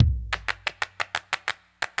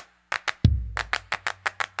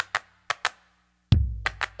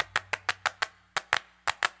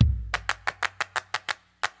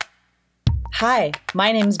Hi,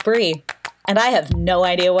 my name's Brie, and I have no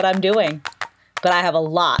idea what I'm doing, but I have a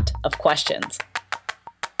lot of questions.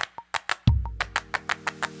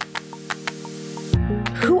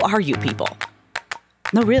 Who are you people?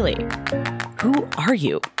 No, really, who are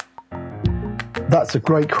you? That's a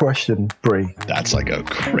great question, Brie. That's like a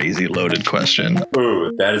crazy loaded question.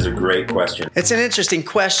 Ooh, that is a great question. It's an interesting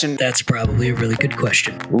question. That's probably a really good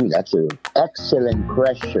question. Ooh, that's an excellent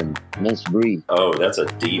question, Miss Brie. Oh, that's a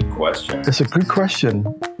deep question. It's a good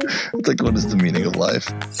question. It's like, what is the meaning of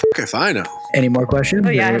life? If I know. Any more questions? Oh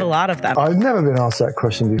yeah, I have a lot of them. I've never been asked that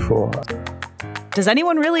question before. Does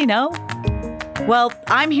anyone really know? Well,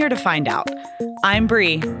 I'm here to find out. I'm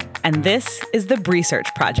Brie, and this is the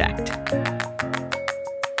BrieSearch Project.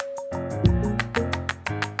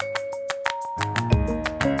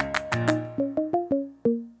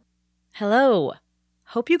 Hello.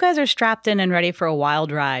 Hope you guys are strapped in and ready for a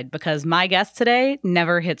wild ride, because my guest today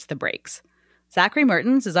never hits the brakes. Zachary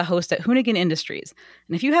Mertens is a host at Hoonigan Industries,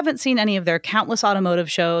 and if you haven't seen any of their countless automotive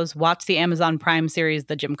shows, watched the Amazon Prime series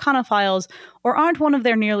The Gymkhana Files, or aren't one of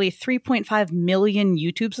their nearly 3.5 million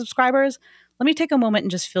YouTube subscribers, let me take a moment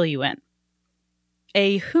and just fill you in.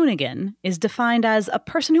 A hoonigan is defined as a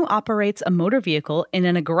person who operates a motor vehicle in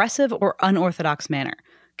an aggressive or unorthodox manner,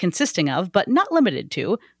 consisting of, but not limited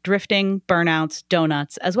to, drifting, burnouts,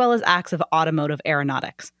 donuts, as well as acts of automotive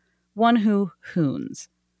aeronautics. One who hoons.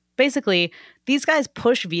 Basically, these guys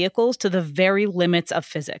push vehicles to the very limits of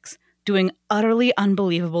physics, doing utterly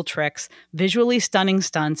unbelievable tricks, visually stunning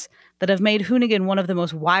stunts that have made Hoonigan one of the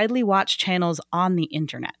most widely watched channels on the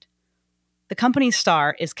internet. The company's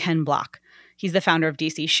star is Ken Block. He's the founder of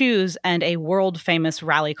DC Shoes and a world-famous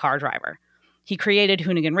rally car driver. He created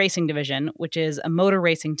Hoonigan Racing Division, which is a motor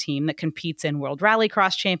racing team that competes in World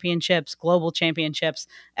Rallycross Championships, Global Championships,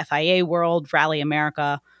 FIA World, Rally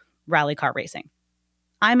America, rally car racing.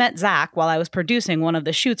 I met Zach while I was producing one of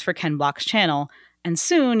the shoots for Ken Block's channel, and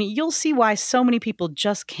soon you'll see why so many people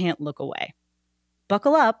just can't look away.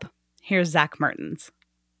 Buckle up, here's Zach Mertens.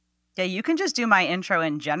 Yeah, you can just do my intro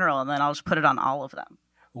in general, and then I'll just put it on all of them.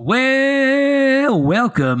 Well,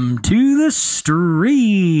 welcome to the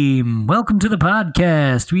stream. Welcome to the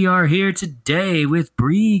podcast. We are here today with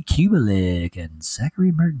Brie Kubelik and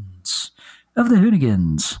Zachary Mertens of the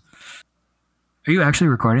Hoonigans. Are you actually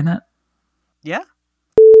recording that? Yeah.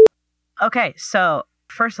 Okay, so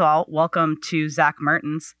first of all, welcome to Zach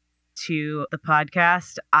Mertens to the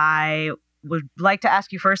podcast. I would like to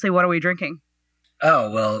ask you firstly, what are we drinking?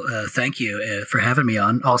 Oh, well, thank you for having me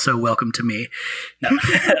on. Also, welcome to me. No.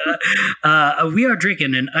 We are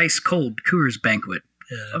drinking an ice-cold Coors Banquet.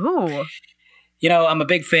 Ooh. You know, I'm a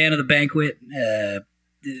big fan of the Banquet.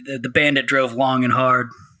 The bandit drove long and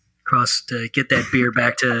hard across to get that beer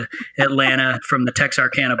back to Atlanta from the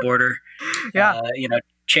Texarkana border. Yeah.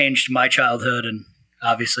 Changed my childhood and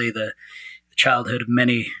obviously the childhood of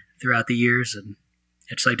many throughout the years. And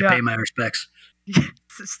I'd just like to pay my respects.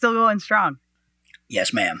 Still going strong.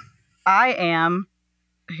 Yes, ma'am. I am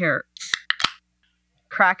here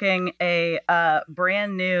cracking a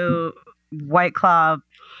brand new White Claw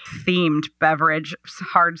themed beverage,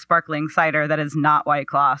 hard sparkling cider that is not White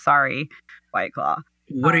Claw. Sorry, White Claw.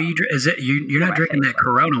 What are you? Is it you're not drinking that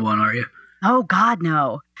Corona one, are you? Oh God,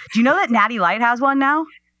 no. Do you know that Natty Light has one now?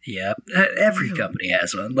 Yeah, every company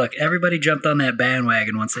has one. Look, everybody jumped on that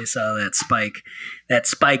bandwagon once they saw that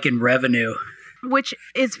spike in revenue. Which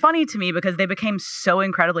is funny to me because they became so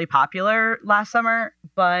incredibly popular last summer,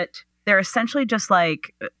 but they're essentially just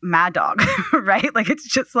like Mad Dog, right? Like it's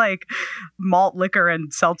just like malt liquor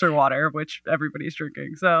and seltzer water, which everybody's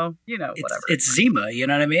drinking. So, whatever. It's Zima, you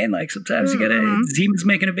know what I mean? Like sometimes Zima's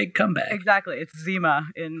making a big comeback. Exactly. It's Zima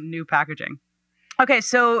in new packaging. Okay,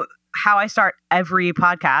 so how I start every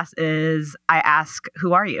podcast is I ask,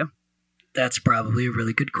 who are you? That's probably a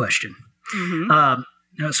really good question. Mm-hmm.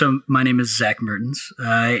 So my name is Zach Mertens.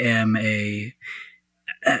 I am I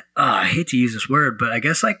hate to use this word, but I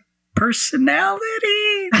guess like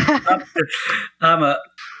personality. I'm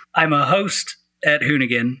a host at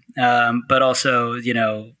Hoonigan, but also,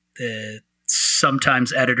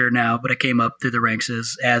 sometimes editor now, but I came up through the ranks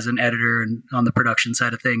as an editor and on the production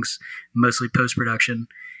side of things, mostly post-production.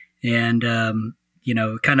 And,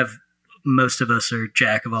 kind of most of us are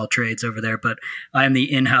jack of all trades over there, but I'm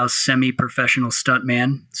the in-house semi-professional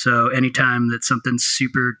stuntman. So anytime that something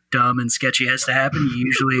super dumb and sketchy has to happen,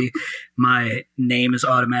 usually my name is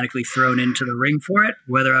automatically thrown into the ring for it,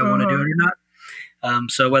 whether I want to do it or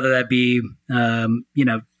not. So whether that be,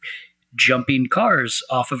 jumping cars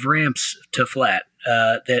off of ramps to flat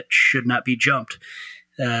that should not be jumped,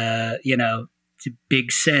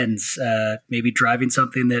 big sends, maybe driving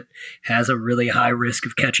something that has a really high risk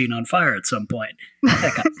of catching on fire at some point.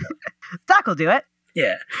 That kind of stuff. Zach will do it.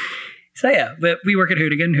 Yeah. So yeah, but we work at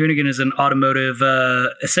Hoonigan. Hoonigan is an automotive,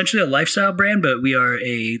 essentially a lifestyle brand, but we are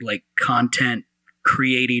a like content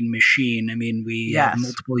creating machine. I mean, we have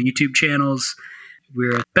multiple YouTube channels.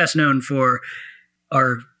 We're best known for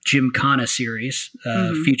our Gymkhana series,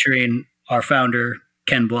 featuring our founder,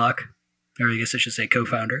 Ken Block, or I guess I should say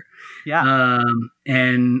co-founder. Yeah.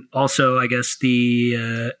 And also, I guess,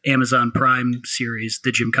 the Amazon Prime series,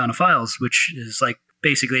 the Gymkhana Files, which is like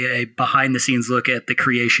basically a behind-the-scenes look at the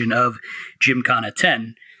creation of Gymkhana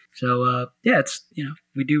 10. So, it's,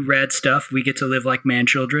 we do rad stuff. We get to live like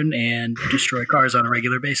man-children and destroy cars on a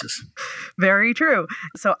regular basis. Very true.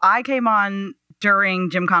 So I came on during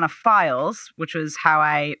Gymkhana Files, which was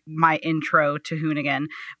my intro to Hoonigan,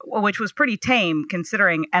 which was pretty tame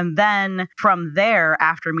considering. And then from there,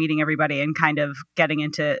 after meeting everybody and kind of getting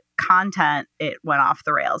into content, it went off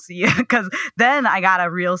the rails. Because then I got a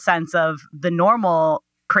real sense of the normal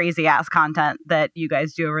crazy ass content that you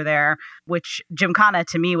guys do over there, which Gymkhana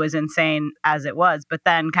to me was insane as it was. But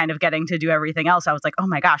then kind of getting to do everything else, I was like, oh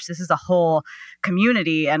my gosh, this is a whole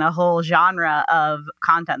community and a whole genre of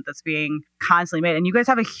content that's being constantly made. And you guys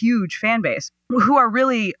have a huge fan base who are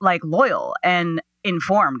really like loyal and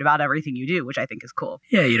informed about everything you do, which I think is cool.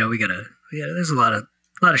 Yeah, there's a lot of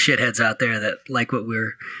shitheads out there that like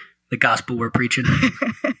the gospel we're preaching.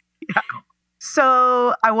 Yeah.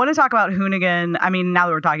 So I want to talk about Hoonigan. I mean, now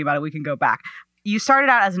that we're talking about it, we can go back. You started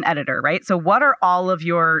out as an editor, right? So what are all of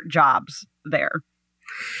your jobs there?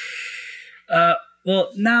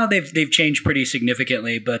 Well, now they've changed pretty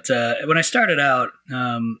significantly. But when I started out,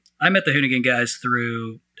 I met the Hoonigan guys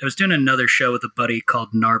I was doing another show with a buddy called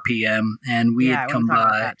NARPM, and we had come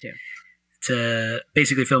by to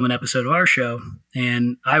basically film an episode of our show.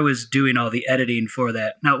 And I was doing all the editing for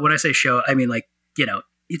that. Now, when I say show, I mean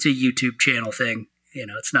it's a YouTube channel thing.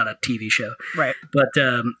 It's not a TV show. Right. But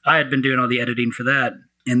I had been doing all the editing for that.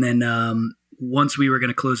 And then once we were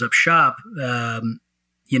going to close up shop,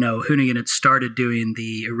 Hoonigan had started doing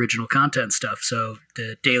the original content stuff. So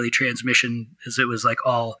the daily transmission, as it was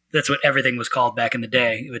that's what everything was called back in the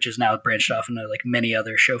day, which is now branched off into like many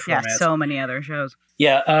other show formats. Yeah, so many other shows.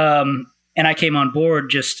 Yeah. And I came on board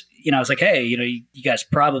just, I was like, hey, you guys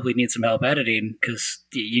probably need some help editing because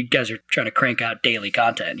you guys are trying to crank out daily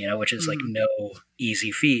content, which is like no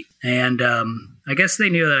easy feat. And I guess they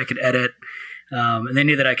knew that I could edit, and they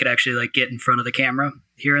knew that I could actually like get in front of the camera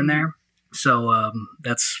here and there. So I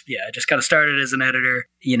just kind of started as an editor,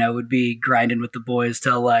 would be grinding with the boys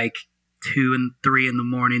till like 2 and 3 in the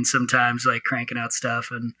morning sometimes, like cranking out stuff.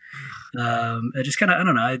 And I just kind of, I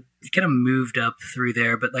don't know, I kind of moved up through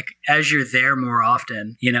there. But like as you're there more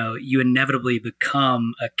often, you inevitably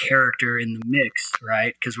become a character in the mix,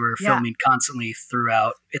 right? Because we're filming constantly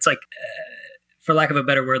throughout. It's like, for lack of a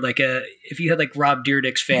better word, like if you had like Rob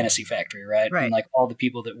Dyrdek's Fantasy Factory, right? And like all the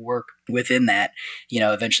people that work within that,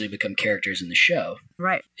 eventually become characters in the show.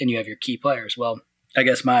 Right. And you have your key players. Well, I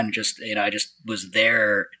guess mine just, I just was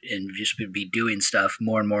there and just would be doing stuff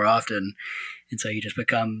more and more often. And so you just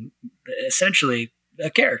become essentially a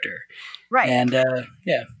character. Right. And So I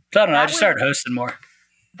don't know. I just started hosting more.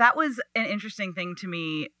 That was an interesting thing to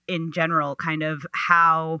me in general, kind of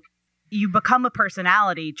how you become a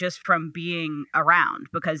personality just from being around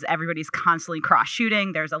because everybody's constantly cross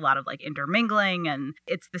shooting. There's a lot of like intermingling and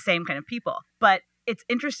it's the same kind of people. But it's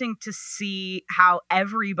interesting to see how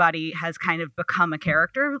everybody has kind of become a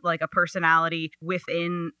character, like a personality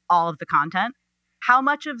within all of the content. How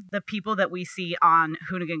much of the people that we see on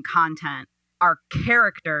Hoonigan content are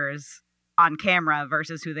characters on camera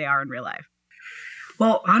versus who they are in real life?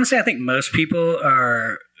 Well, honestly, I think most people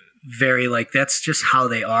are very like, that's just how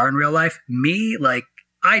they are in real life. Me, like,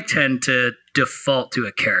 I tend to default to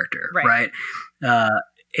a character, right?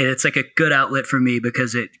 It's like a good outlet for me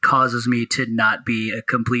because it causes me to not be a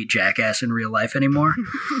complete jackass in real life anymore.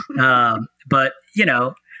 But,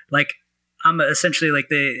 like I'm essentially like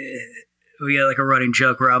we got like a running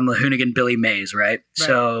joke where I'm the Hoonigan Billy Mays, right?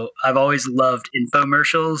 So I've always loved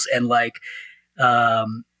infomercials and like,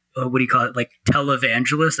 what do you call it? Like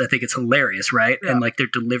televangelist. I think it's hilarious, right? Yeah. And like their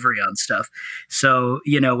delivery on stuff. So,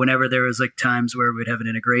 whenever there was like times where we'd have an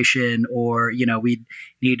integration or, we'd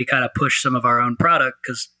need to kind of push some of our own product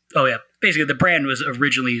because, basically the brand was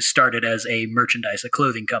originally started as a merchandise, a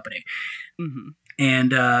clothing company. Mm-hmm.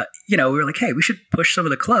 And, we were like, hey, we should push some of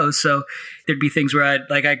the clothes. So there'd be things where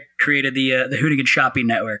I created the Hoonigan Shopping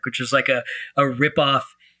Network, which was like a ripoff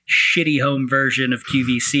shitty home version of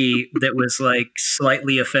QVC that was like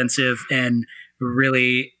slightly offensive and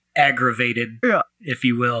really aggravated, if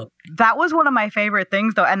you will. That was one of my favorite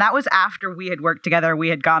things, though. And that was after we had worked together. We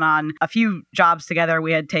had gone on a few jobs together.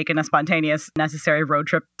 We had taken a spontaneous, necessary road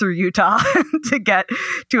trip through Utah to get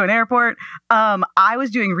to an airport. I was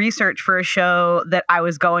doing research for a show that I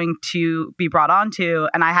was going to be brought onto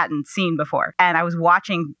and I hadn't seen before. And I was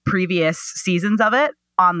watching previous seasons of it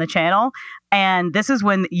on the channel. And this is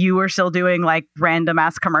when you were still doing like random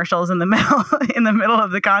ass commercials in the middle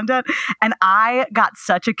of the content. And I got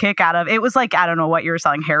such a kick out of it. Was like, I don't know what you were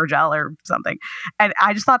selling, hair gel or something. And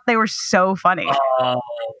I just thought they were so funny. Oh,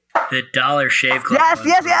 the Dollar Shave Club.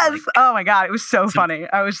 Yes. Oh my God. It was so funny.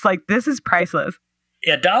 I was like, this is priceless.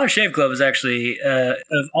 Yeah, Dollar Shave Club is actually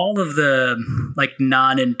of all of the like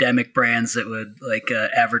non-endemic brands that would like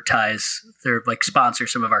advertise or like sponsor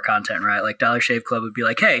some of our content, right? Like Dollar Shave Club would be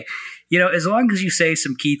like, hey, as long as you say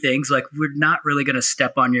some key things, like we're not really going to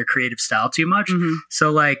step on your creative style too much. Mm-hmm. So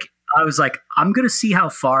like I was like, I'm going to see how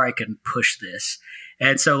far I can push this.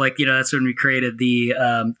 And so like, that's when we created the,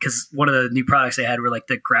 because one of the new products they had were like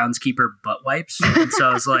the Groundskeeper butt wipes. And so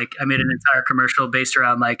I was like, I made an entire commercial based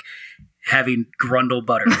around like having grundle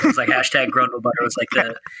butter. It was like hashtag grundle butter was like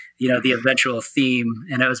the eventual theme.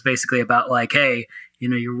 And it was basically about like, hey,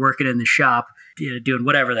 you're working in the shop, doing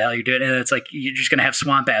whatever the hell you're doing. And it's like, you're just going to have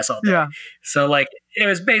swamp ass all day. Yeah. So like, it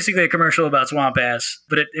was basically a commercial about swamp ass,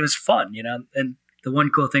 but it was fun, and the one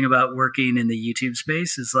cool thing about working in the YouTube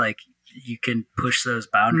space is like, you can push those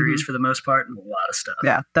boundaries for the most part in a lot of stuff.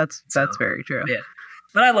 Yeah, that's very true. Yeah.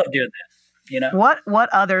 But I love doing that. What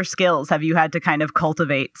other skills have you had to kind of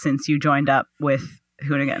cultivate since you joined up with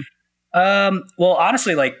Hoonigan? Well,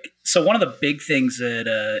 honestly, like, so one of the big things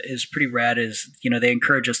that is pretty rad is, they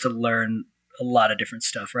encourage us to learn a lot of different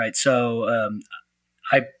stuff, right? So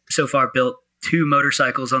I so far built 2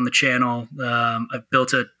 motorcycles on the channel. I've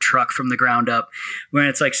built a truck from the ground up when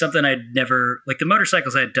it's like something I'd never, like the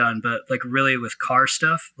motorcycles I'd done, but like really with car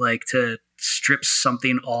stuff, like to strip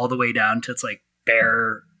something all the way down to its like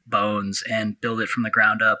bare bones and build it from the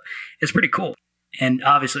ground up is pretty cool. And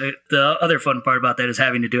obviously the other fun part about that is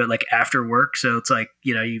having to do it like after work. So it's like,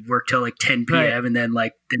 you work till like 10 p.m. Right. And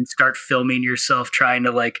then start filming yourself trying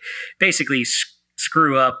to like basically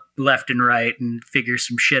screw up left and right and figure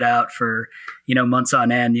some shit out for, months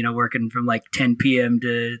on end, working from like 10 p.m.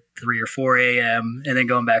 to 3 or 4 a.m. and then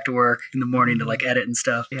going back to work in the morning to like edit and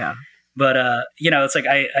stuff. Yeah. But, it's like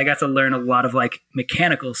I got to learn a lot of like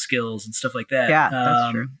mechanical skills and stuff like that. Yeah,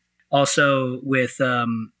 that's true. Also with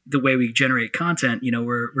the way we generate content,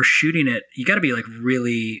 we're shooting it. You got to be like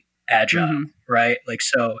really agile, right? Like,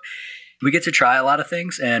 so we get to try a lot of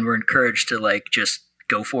things and we're encouraged to like just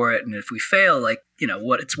go for it. And if we fail, like,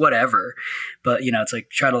 it's whatever. But, it's like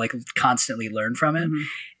try to like constantly learn from it. Mm-hmm.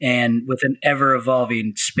 And with an ever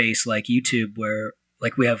evolving space like YouTube where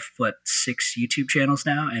like we have 6 YouTube channels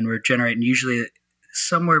now and we're generating usually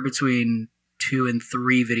somewhere between 2 and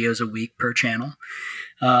 3 videos a week per channel.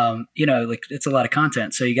 Like it's a lot of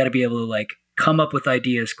content. So you got to be able to like come up with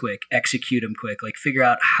ideas quick, execute them quick, like figure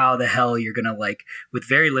out how the hell you're going to like, with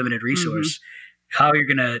very limited resource, how you're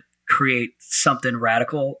going to create something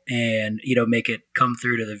radical and, make it come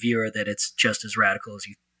through to the viewer that it's just as radical as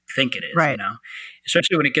you think it is, right.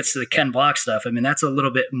 Especially when it gets to the Ken Block stuff. I mean, that's a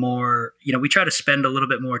little bit more, we try to spend a little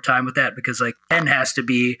bit more time with that because like Ken has to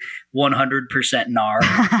be 100% NAR,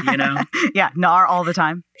 Yeah, NAR all the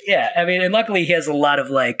time. Yeah. I mean, and luckily he has a lot of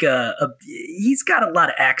like, he's got a lot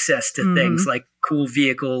of access to things like cool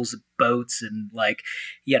vehicles, boats, and like,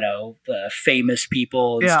 famous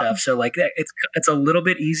people and stuff. So like that, it's a little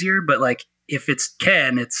bit easier, but like, if it's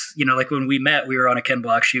Ken, it's, like when we met, we were on a Ken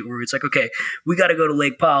Block shoot where it's like, okay, we got to go to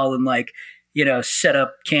Lake Powell and like, set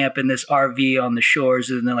up camp in this RV on the shores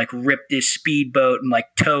and then like rip this speedboat and like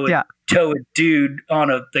tow a dude on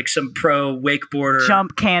some pro wakeboarder.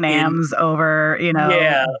 Jump Can-Ams over,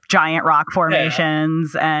 giant rock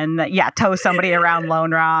formations and tow somebody around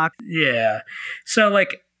Lone Rock. Yeah. So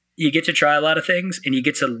like, you get to try a lot of things and you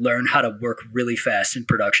get to learn how to work really fast in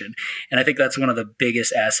production. And I think that's one of the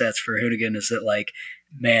biggest assets for Hoonigan is that like,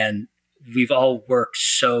 man, we've all worked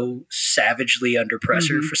so savagely under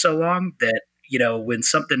pressure for so long that, when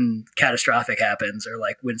something catastrophic happens or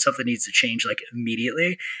like when something needs to change like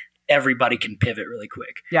immediately, everybody can pivot really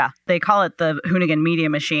quick. Yeah. They call it the Hoonigan Media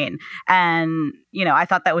Machine. And, I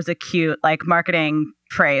thought that was a cute like marketing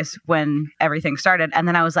phrase when everything started. And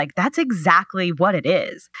then I was like, that's exactly what it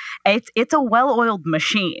is. It's a well-oiled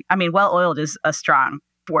machine. I mean, well-oiled is a strong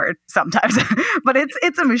word sometimes, but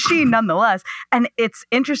it's a machine nonetheless. And it's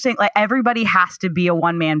interesting. Like everybody has to be a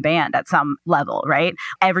one-man band at some level, right?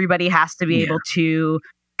 Everybody has to be able to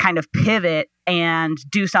kind of pivot and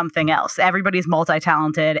do something else. Everybody's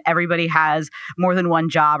multi-talented. Everybody has more than one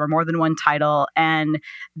job or more than one title. And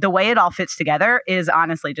the way it all fits together is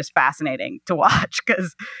honestly just fascinating to watch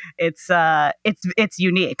because it's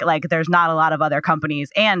unique. Like there's not a lot of other companies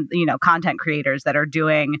and, content creators that are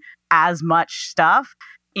doing as much stuff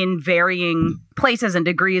in varying places and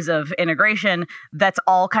degrees of integration that's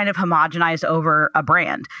all kind of homogenized over a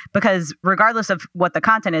brand. Because regardless of what the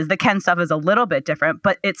content is, the Ken stuff is a little bit different,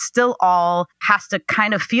 but it still all has to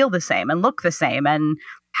kind of feel the same and look the same and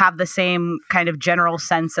have the same kind of general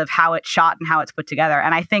sense of how it's shot and how it's put together.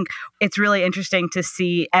 And I think it's really interesting to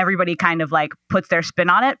see everybody kind of like puts their spin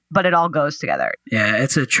on it, but it all goes together. Yeah,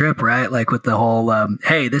 it's a trip, right? Like with the whole,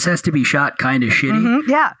 hey, this has to be shot kind of shitty. Mm-hmm,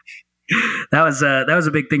 yeah. That was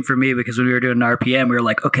a big thing for me because when we were doing an RPM, we were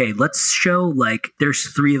like, okay, let's show like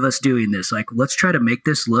there's 3 of us doing this. Like, let's try to make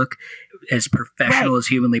this look as professional as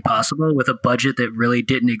humanly possible with a budget that really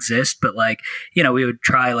didn't exist. But like, we would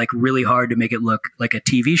try like really hard to make it look like a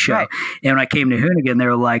TV show. Right. And when I came to Hoonigan, they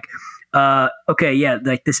were like, okay, yeah,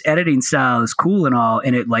 like this editing style is cool and all.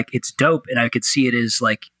 And it's dope. And I could see it as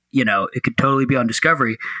like, it could totally be on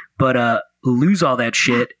Discovery, but, lose all that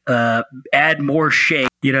shit, add more shake.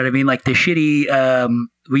 You know what I mean? Like the shitty,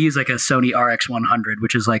 we use like a Sony RX100,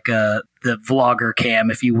 which is like the vlogger cam,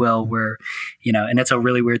 if you will, where, and that's a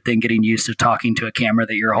really weird thing, getting used to talking to a camera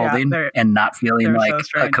that you're holding and not feeling like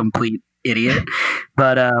a complete idiot.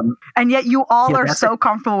 But and yet you all are so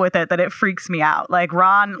comfortable with it that it freaks me out. Like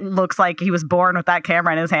Ron looks like he was born with that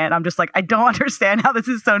camera in his hand. I'm just like, I don't understand how this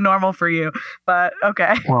is so normal for you, but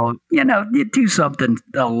okay. Well, you do something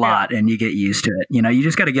a lot and you get used to it. You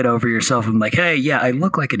just got to get over yourself and like, hey, yeah, I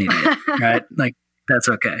look like an idiot, right? Like that's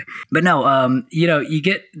okay. But no,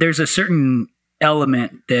 there's a certain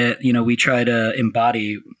element that we try to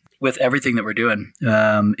embody with everything that we're doing,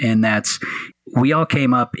 and that's, we all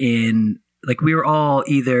came up in, like, we were all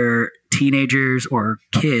either teenagers or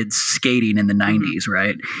kids skating in the 90s,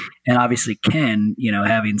 right? And obviously Ken,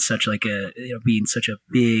 having such like being such a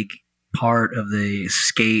big part of the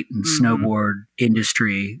skate and snowboard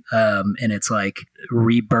industry, and it's like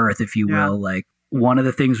rebirth, if you will. Like one of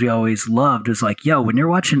the things we always loved was like, when you're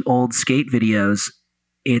watching old skate videos,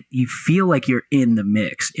 you feel like you're in the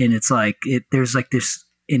mix, and it's like there's like this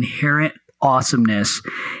inherent awesomeness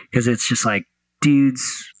because it's just like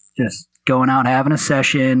dudes just going out having a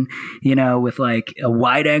session, with like a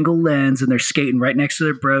wide angle lens, and they're skating right next to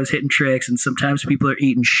their bros hitting tricks, and sometimes people are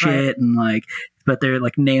eating shit and like, but they're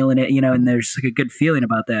like nailing it, and there's like a good feeling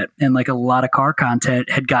about that. And like a lot of car content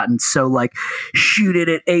had gotten so like shoot it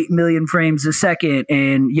at 8 million frames a second,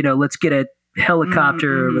 and let's get a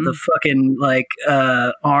helicopter with a fucking like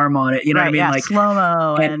arm on it, what I mean? Yeah, like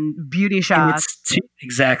slow-mo and beauty shots.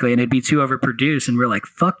 Exactly, and it'd be too overproduced, and we're like,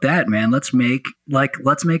 fuck that, man. Let's make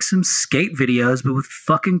some skate videos, but with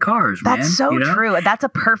fucking cars, man. That's so true. That's a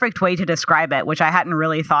perfect way to describe it, which I hadn't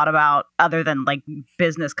really thought about other than like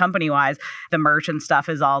business company wise. The merch and stuff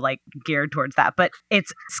is all like geared towards that, but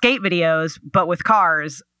it's skate videos, but with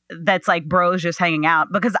cars. That's like bros just hanging out.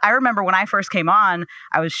 Because I remember when I first came on,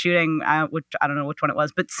 I was shooting, which I don't know which one it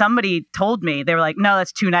was, but somebody told me, they were like, no,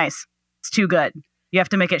 that's too nice. It's too good. You have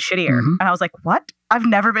to make it shittier. And I was like, what? I've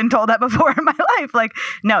never been told that before in my life. Like,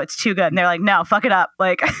 no, it's too good. And they're like, no, fuck it up.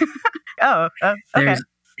 Like, okay.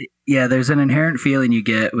 There's an inherent feeling you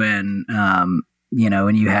get when,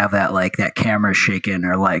 when you have that, like that camera shaking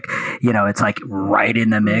or like, it's like right in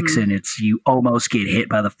the mix and you almost get hit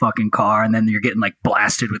by the fucking car, and then you're getting like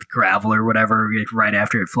blasted with gravel or whatever right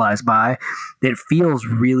after it flies by. It feels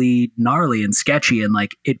really gnarly and sketchy, and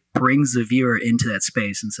like it brings the viewer into that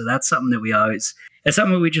space. And so that's something that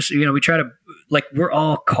we just, we try to, like, we're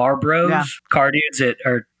all car bros, car dudes that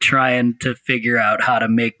are trying to figure out how to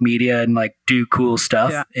make media and like do cool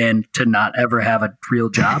stuff and to not ever have a real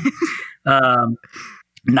job.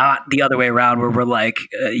 Not the other way around where we're like,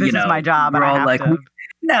 this is my job. We're all like,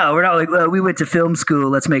 no, we're not like, well, we went to film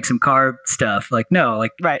school. Let's make some car stuff. Like, no,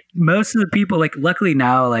 like most of the people, like, luckily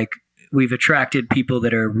now, like we've attracted people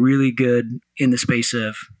that are really good in the space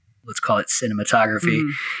of, let's call it cinematography,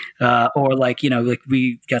 or like, like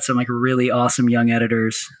we got some like really awesome young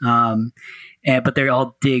editors. But they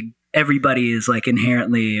all dig. Everybody is like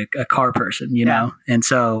inherently a car person, know? And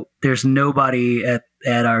so there's nobody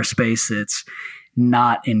at our space that's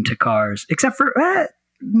not into cars, except for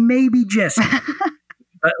maybe Jesse.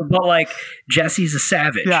 but like Jesse's a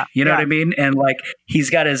savage, you know what I mean? And like he's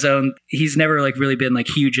got his own, he's never like really been like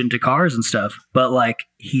huge into cars and stuff, but like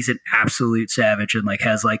he's an absolute savage and like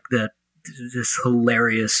has like the this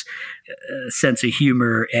hilarious sense of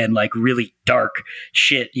humor and like really dark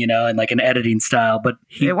shit, and like an editing style. But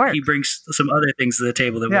he brings some other things to the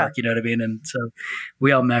table that work, you know what I mean? And so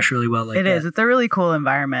we all mesh really well like that. It is. It's a really cool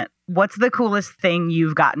environment. What's the coolest thing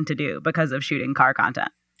you've gotten to do because of shooting car content?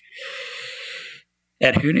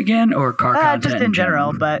 At Hoonigan or car content? Just in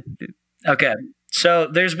general, but... Okay. So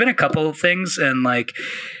there's been a couple of things, and like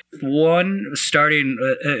one starting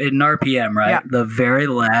in RPM, right? Yeah. The very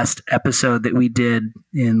last episode that we did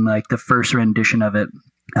in like the first rendition of it,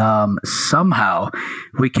 somehow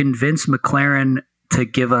we convinced McLaren to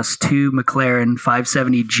give us 2 McLaren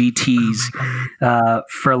 570 GTs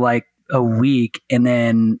for like a week, and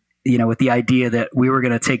then with the idea that we were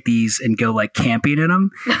going to take these and go like camping in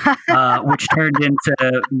them, which turned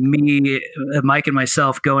into me, Mike and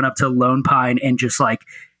myself going up to Lone Pine and just like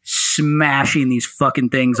smashing these fucking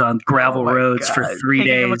things on gravel roads for 3 days.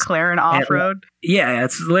 Taking a McLaren off-road? Yeah,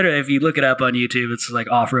 it's literally, if you look it up on YouTube, it's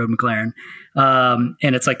like off-road McLaren.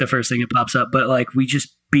 And it's like the first thing that pops up. But like we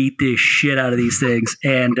just beat the shit out of these things.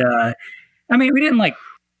 And I mean, we didn't like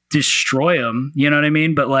destroy them, you know what I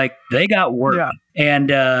mean? But like they got work,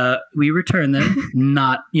 and we returned them.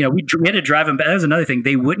 Not, we had to drive them back. That was another thing.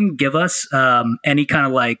 They wouldn't give us any kind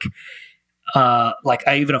of like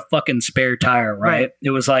even a fucking spare tire, right? It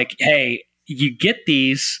was like, hey, you get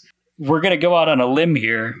these, we're gonna go out on a limb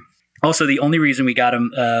here. Also, the only reason we got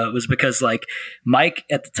him was because like Mike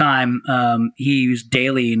at the time, he was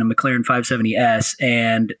daily in a McLaren 570S,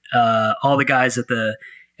 and all the guys at the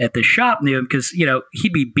shop knew him because,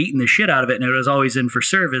 he'd be beating the shit out of it, and it was always in for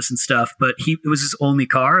service and stuff. But it was his only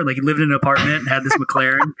car. Like he lived in an apartment and had this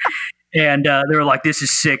McLaren, and they were like, "This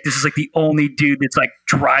is sick. This is like the only dude that's like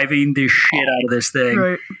driving the shit out of this thing."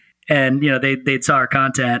 Right. And they saw our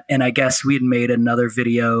content, and I guess we had made another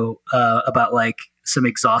video about like some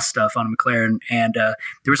exhaust stuff on a McLaren, and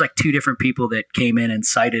there was like 2 different people that came in and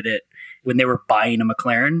cited it when they were buying a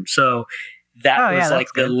McLaren. So that was like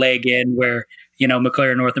the leg in where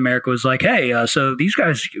McLaren North America was like, hey, so these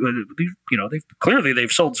guys,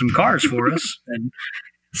 they've sold some cars for us. And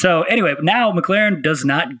so anyway, now McLaren does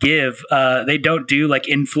not give, they don't do like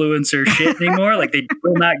influencer shit anymore. Like they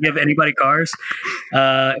will not give anybody cars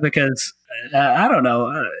because I don't know.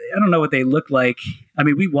 I don't know what they look like. I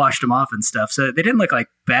mean, we washed them off and stuff, so they didn't look like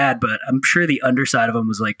bad, but I'm sure the underside of them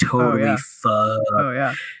was like totally fucked. Oh,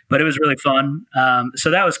 yeah. But it was really fun. So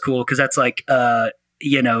that was cool because that's like,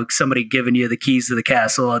 somebody giving you the keys to the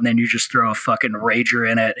castle, and then you just throw a fucking Rager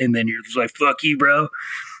in it, and then you're just like, fuck you, bro.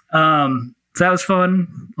 So that was fun.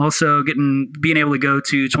 Also, being able to go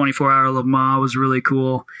to 24-hour Le Mans was really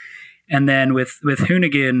cool. And then with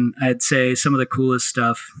Hoonigan, I'd say some of the coolest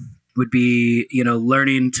stuff would be,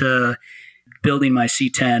 learning to building my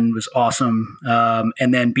C10 was awesome.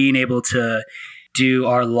 And then being able to do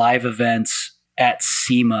our live events at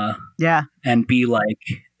SEMA and be like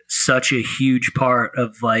such a huge part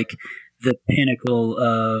of like the pinnacle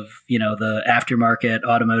of, the aftermarket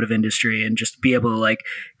automotive industry, and just be able to like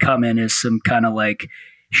come in as some kind of like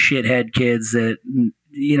shithead kids that,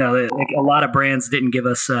 like a lot of brands didn't give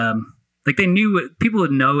us, like they knew what people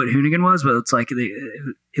would know what Hoonigan was, but it's like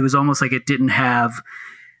it was almost like it didn't have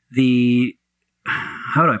the,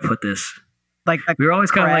 how do I put this? Like we were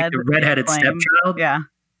always kind of like the redheaded stepchild. Yeah.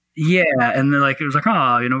 And then like, it was like,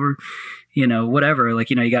 we're, whatever, like,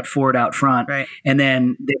 you got Ford out front. Right. And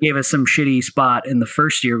then they gave us some shitty spot in the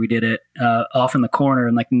first year we did it, off in the corner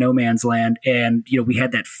in like no man's land. And, we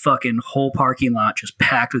had that fucking whole parking lot just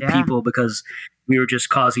packed with people because we were just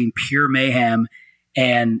causing pure mayhem.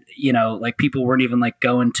 And, like people weren't even like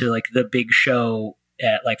going to like the big show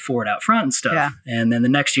at like Ford out front and stuff. Yeah. And then the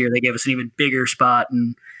next year they gave us an even bigger spot,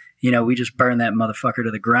 and, we just burn that motherfucker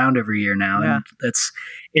to the ground every year now. Yeah. And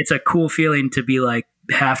it's a cool feeling to be like,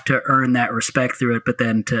 have to earn that respect through it, but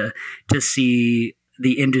then to see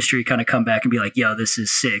the industry kind of come back and be like, yo, this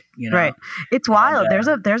is sick, Right. It's wild.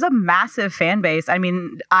 There's a massive fan base. I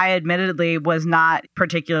mean, I admittedly was not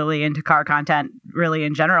particularly into car content really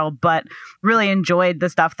in general, but really enjoyed the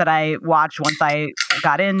stuff that I watched once I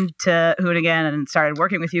got into Hoonigan and started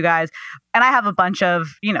working with you guys. And I have a bunch of,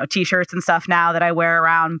 t-shirts and stuff now that I wear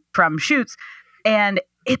around from shoots, and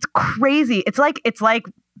it's crazy. It's like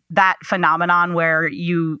that phenomenon where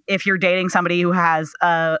if you're dating somebody who has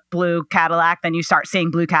a blue Cadillac, then you start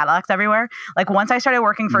seeing blue Cadillacs everywhere. Like once I started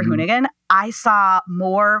working for Hoonigan, I saw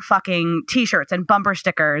more fucking t-shirts and bumper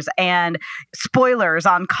stickers and spoilers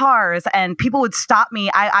on cars, and people would stop me.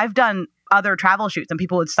 I've done other travel shoots, and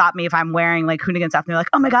people would stop me if I'm wearing like Hoonigan stuff, and they're like,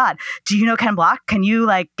 oh my God, do you know Ken Block? Can you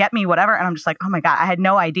like get me whatever? And I'm just like, oh my God, I had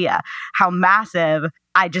no idea how massive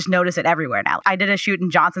I just notice it everywhere now. I did a shoot in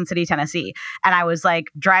Johnson City, Tennessee, and I was like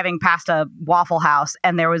driving past a Waffle House,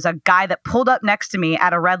 and there was a guy that pulled up next to me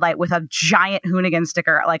at a red light with a giant Hoonigan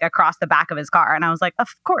sticker like across the back of his car. And I was like, of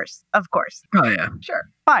course. Oh, yeah. Sure.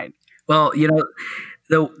 Fine. Well,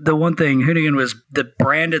 the one thing, Hoonigan was, the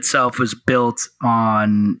brand itself was built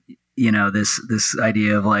on, this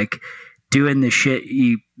idea of like doing the shit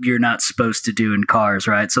you're not supposed to do in cars,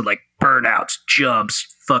 right? So like burnouts, jumps,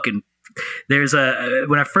 fucking.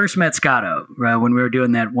 When I first met Scotto, right, when we were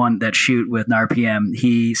doing that shoot with RPM,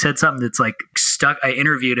 he said something that's like stuck. I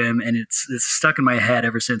interviewed him, and it's stuck in my head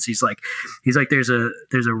ever since. He's like, there's a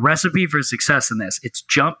recipe for success in this. It's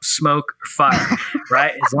jump, smoke, or fire,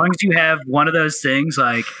 right? As long as you have one of those things,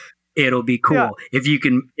 like, it'll be cool. Yeah. If you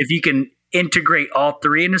can integrate all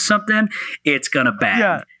three into something, it's gonna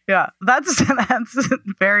bang. Yeah, that's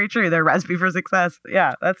very true. Their recipe for success.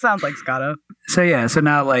 Yeah, that sounds like Scotto. So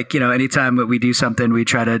now, like, anytime that we do something, we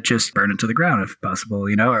try to just burn it to the ground if possible,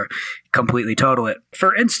 or completely total it.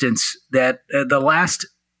 For instance, that the last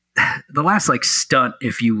like stunt,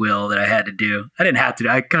 if you will, that I had to do, I didn't have to do.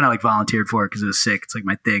 I kind of like volunteered for it because it was sick. It's like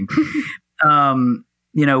my thing.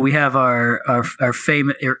 We have our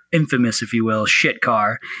famous, infamous, if you will, shit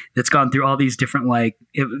car that's gone through all these different, like,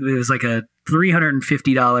 it was like a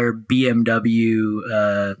 $350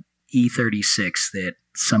 BMW E36 that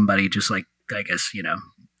somebody just, like, I guess,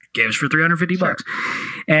 gave us for $350.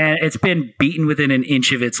 And it's been beaten within an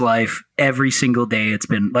inch of its life every single day. It's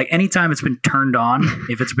been like, anytime it's been turned on,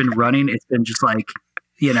 if it's been running, it's been just like,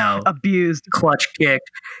 abused, clutch kicked,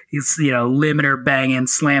 it's, limiter banging,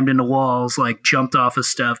 slammed into walls, like jumped off of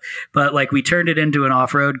stuff. But like, we turned it into an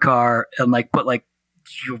off-road car and like put like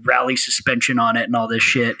rally suspension on it and all this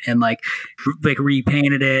shit, and like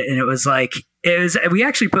repainted it. And we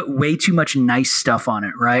actually put way too much nice stuff on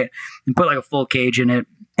it, right? And put like a full cage in it.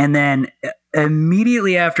 And then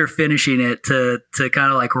immediately after finishing it, to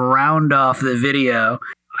kind of like round off the video,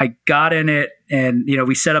 I got in it, and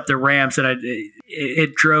we set up the ramps, and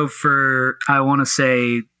it drove for, I want to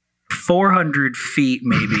say, 400 feet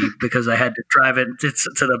maybe, because I had to drive it to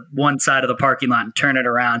the one side of the parking lot and turn it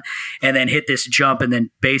around, and then hit this jump, and then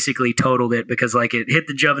basically totaled it because like it hit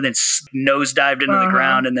the jump and then nosedived into the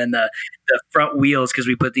ground, and then the front wheels, because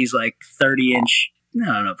we put these like 30-inch, I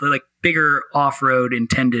don't know, like bigger off-road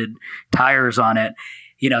intended tires on it,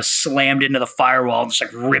 slammed into the firewall, just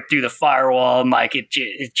like ripped through the firewall, and like it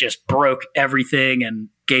just broke everything and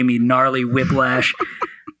gave me gnarly whiplash.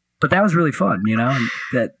 But that was really fun,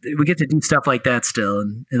 that we get to do stuff like that still,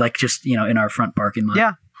 and like just, in our front parking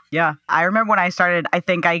lot. Yeah. I remember when I started, I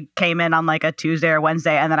think I came in on like a Tuesday or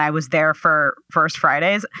Wednesday, and then I was there for First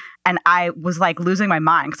Fridays, and I was like losing my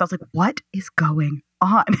mind because I was like, what is going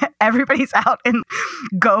on? Everybody's out in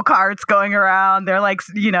go-karts going around. They're like,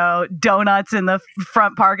 donuts in the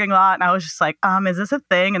front parking lot. And I was just like, is this a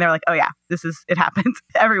thing? And they're like, oh yeah, it happens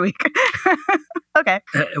every week. Okay.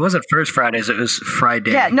 It wasn't First Fridays. It was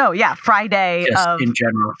Friday. Yeah. Friday. Just in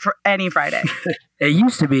general. Any Friday. It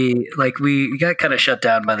used to be like we got kind of shut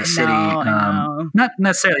down by the city. I know. Not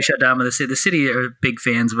necessarily shut down by the city. The city are big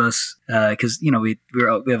fans of us because we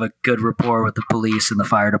have a good rapport with the police and the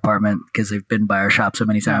fire department because they've been by our shop so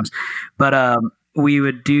many times. But we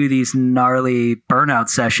would do these gnarly burnout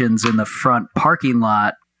sessions in the front parking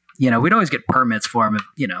lot. We'd always get permits for them,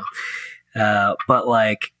 but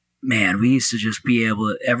like, man, we used to just be able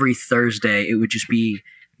to, every Thursday, it would just be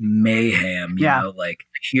mayhem, like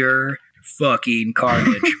pure fucking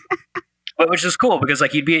carnage. But which is cool because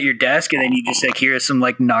like you'd be at your desk and then you just like hear some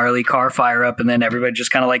like gnarly car fire up, and then everybody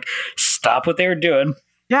just kind of like stop what they were doing.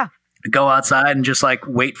 Yeah. Go outside and just like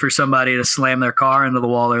wait for somebody to slam their car into the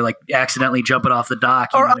wall or like accidentally jump it off the dock.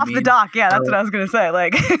 Or off the dock. Yeah, that's what I was going to say.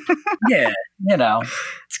 Like, yeah,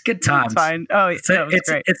 it's good times. It's fine. Oh, it's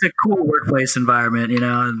great. It's a cool workplace environment,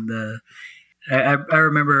 and I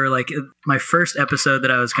remember like my first episode that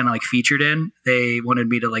I was kind of like featured in, they wanted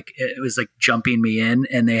me to like, it was like jumping me in,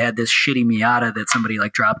 and they had this shitty Miata that somebody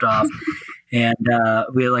like dropped off and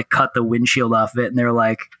we like cut the windshield off of it, and they were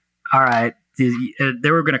like, all right,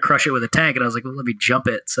 they were going to crush it with a tank. And I was like, well, let me jump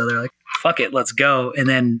it. So they're like, fuck it, let's go. And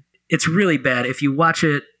then it's really bad. If you watch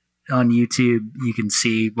it on YouTube, you can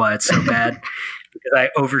see why it's so bad. Because I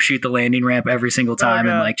overshoot the landing ramp every single time,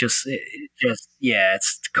 and like it's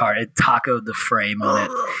tacoed the frame on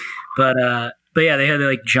it. But yeah, they had to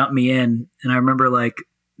like jump me in, and I remember like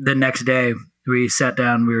the next day we sat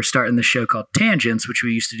down. We were starting the show called Tangents, which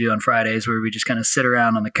we used to do on Fridays, where we just kind of sit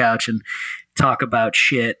around on the couch and talk about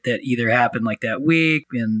shit that either happened like that week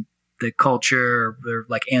in the culture, or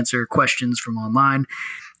like answer questions from online.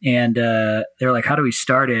 And they're like, how do we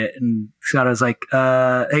start it? And Scott was like,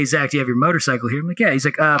 hey, Zach, do you have your motorcycle here? I'm like, yeah. He's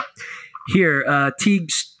like, here, Teague,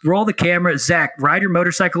 roll the camera. Zach, ride your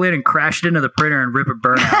motorcycle in and crash it into the printer and rip a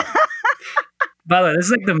burnout. By the way, this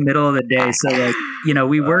is like the middle of the day. So like,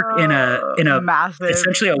 we work in a massive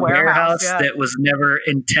essentially a warehouse that was never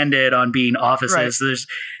intended on being offices. Right. So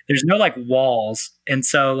there's no like walls. And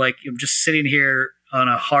so like, I'm just sitting here on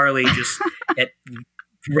a Harley, just at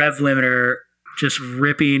rev limiter, just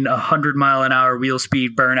ripping 100-mile-an-hour wheel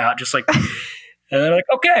speed burnout, just like, and they're like,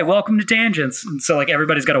 okay, welcome to Tangents. And so like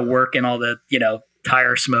everybody's got to work in all the,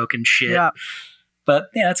 tire smoke and shit. Yeah. But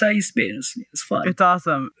yeah, that's how it used to be. It's fun. It's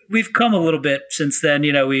awesome. We've come a little bit since then.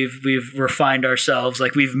 We've refined ourselves.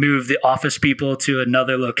 Like we've moved the office people to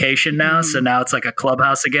another location now. Mm-hmm. So now it's like a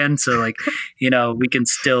clubhouse again. So like, we can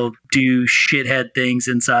still do shithead things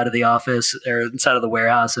inside of the office or inside of the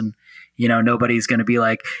warehouse, and nobody's going to be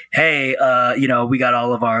like, hey, we got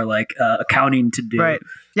all of our like accounting to do. Right.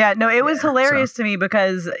 Yeah, no, it was hilarious to me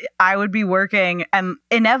because I would be working and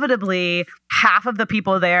inevitably half of the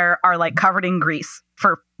people there are like covered in grease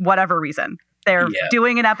for whatever reason. They're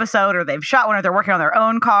doing an episode or they've shot one or they're working on their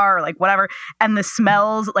own car or like whatever. And the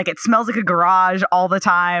smells, like it smells like a garage all the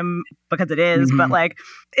time because it is. Mm-hmm. But like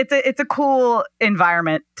it's a cool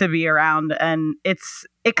environment to be around, and it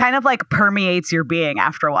kind of like permeates your being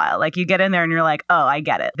after a while. Like you get in there and you're like, oh, I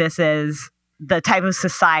get it. This is the type of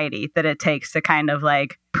society that it takes to kind of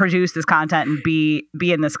like produce this content and be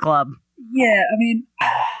in this club. Yeah, I mean,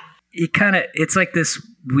 it's like this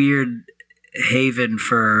weird haven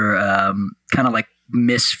for kind of like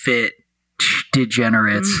misfit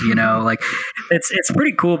degenerates, like it's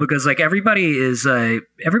pretty cool because like everybody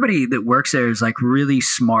that works there is like really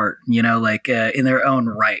smart, like in their own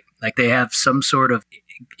right. Like they have some sort of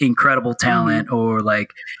incredible talent, or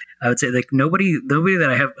like I would say like nobody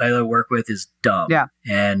that I work with is dumb. Yeah.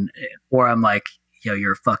 Or I'm like,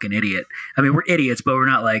 you're a fucking idiot. I mean, we're idiots, but we're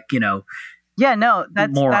not like, Yeah, no,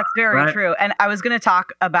 that's very right? true. And I was going to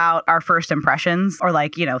talk about our first impressions or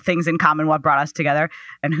like, things in common, what brought us together.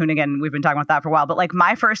 And Hoonigan, we've been talking about that for a while. But like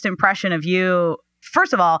my first impression of you,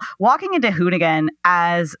 first of all, walking into Hoonigan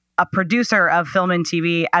as a producer of film and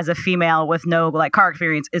TV as a female with no like car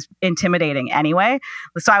experience is intimidating anyway.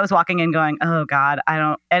 So I was walking in going, oh God,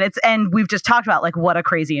 and we've just talked about like what a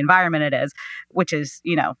crazy environment it is, which is,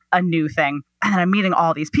 a new thing. And then I'm meeting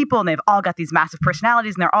all these people and they've all got these massive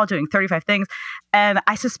personalities and they're all doing 35 things. And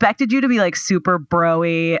I suspected you to be like super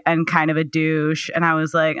bro-y and kind of a douche. And I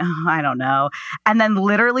was like, oh, I don't know. And then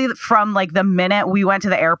literally from like the minute we went to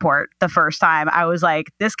the airport the first time, I was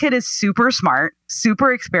like, this kid is super smart,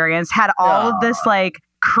 super experienced, had all of this like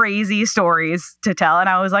crazy stories to tell. And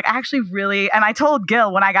I was like, actually really, and I told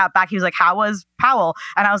Gil when I got back, he was like, how was Powell?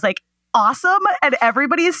 And I was like, awesome. And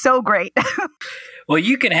everybody is so great. Well,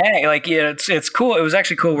 you can hang like, it's cool. It was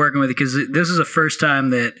actually cool working with you because this is the first time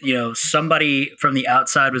that, somebody from the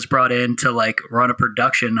outside was brought in to like run a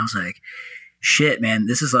production. I was like, shit, man,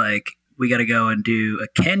 this is like, we got to go and do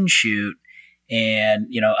a Ken shoot. And,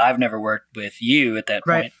 I've never worked with you at that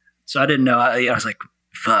point. Right. So I didn't know. I was like,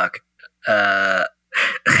 fuck. Yeah.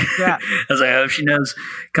 I was like, I hope she knows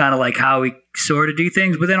kind of like how we sort of do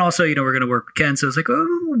things. But then also, we're going to work with Ken. So it's like, oh,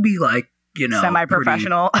 we'll be like,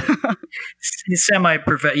 semi-professional.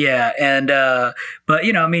 Semi-professional. Yeah. And, but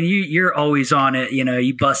I mean, you're always on it,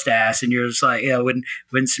 you bust ass and you're just like,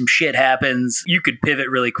 when some shit happens, you could pivot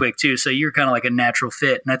really quick too. So you're kind of like a natural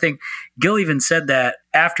fit. And I think Gil even said that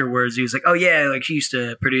afterwards. He was like, oh yeah, like she used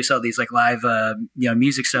to produce all these like live,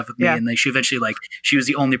 music stuff with me. Yeah. And then she eventually she was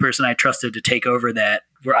the only person I trusted to take over that,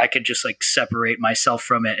 where I could just like separate myself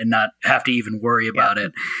from it and not have to even worry about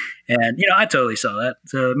it. And, I totally saw that.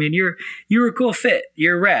 So, I mean, you're a cool fit.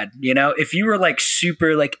 You're rad. If you were like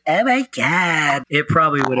super like, oh my God, it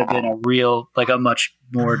probably would have been a much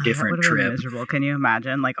more different trip. Been miserable. Can you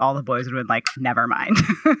imagine? Like all the boys would have been like, never mind.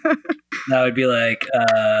 I would be like,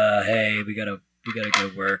 hey, we gotta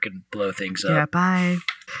go work and blow things up. Yeah, bye.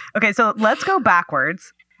 Okay, so let's go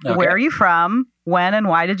backwards. Okay. Where are you from? When and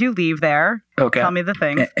why did you leave there? Okay. Tell me the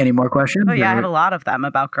things. Any more questions? Oh, yeah, I have a lot of them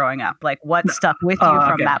about growing up. Like what stuck with you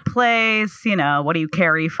from that place? What do you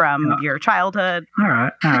carry from your childhood? All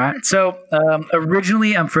right. So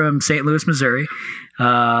originally I'm from St. Louis, Missouri.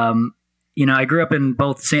 I grew up in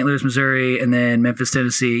both St. Louis, Missouri and then Memphis,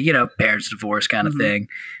 Tennessee, parents divorce kind of thing.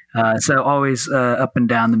 So always up and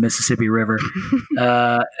down the Mississippi River.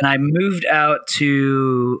 And I moved out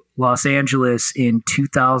to Los Angeles in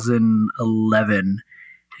 2011.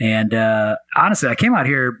 And honestly, I came out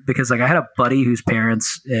here because like I had a buddy whose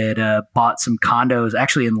parents had bought some condos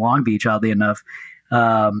actually in Long Beach, oddly enough.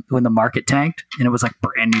 when the market tanked, and it was like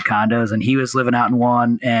brand new condos, and he was living out in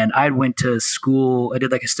one. And I went to school. I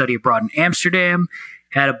did like a study abroad in Amsterdam.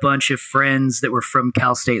 Had a bunch of friends that were from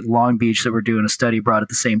Cal State Long Beach that were doing a study abroad at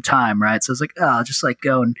the same time, right? So I was like, oh, I'll just like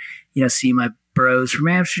go and, see my bros from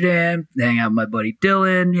Amsterdam, hang out with my buddy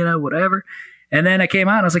Dylan, whatever. And then I came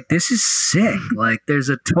out and I was like, this is sick. Like there's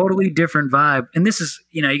a totally different vibe. And this is,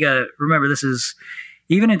 you got to remember, this is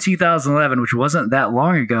even in 2011, which wasn't that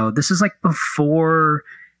long ago. This is like before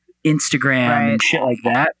Instagram and shit like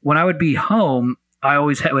that. When I would be home, I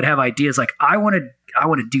always would have ideas like, I want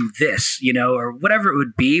to do this, or whatever it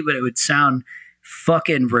would be, but it would sound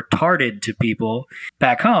fucking retarded to people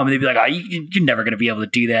back home. They'd be like, oh, you're never going to be able to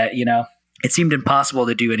do that. It seemed impossible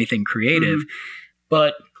to do anything creative. Mm-hmm.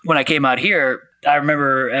 But when I came out here, I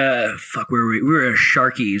remember, where were we? We were at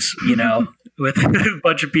Sharky's, with a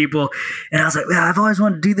bunch of people. And I was like, yeah, I've always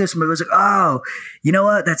wanted to do this. And I was like, oh, you know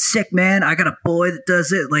what? That's sick, man. I got a boy that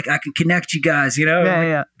does it. Like, I can connect you guys,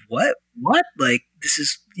 Yeah. What? Like, this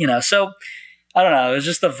is, so I don't know. It was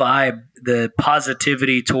just the vibe, the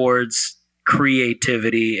positivity towards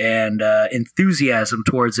creativity and enthusiasm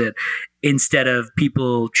towards it instead of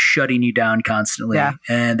people shutting you down constantly. Yeah.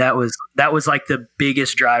 And that was like the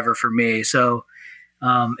biggest driver for me. So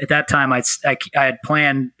at that time I had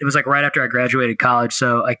planned, it was like right after I graduated college.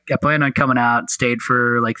 So I planned on coming out, stayed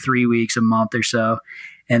for like 3 weeks, a month or so.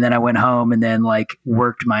 And then I went home and then like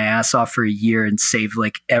worked my ass off for a year and saved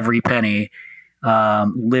like every penny,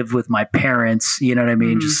 lived with my parents, you know what I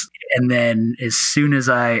mean? Mm-hmm. And then as soon as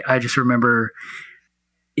I just remember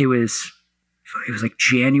it was like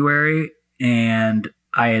January and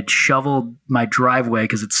I had shoveled my driveway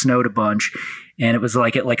because it snowed a bunch, and it was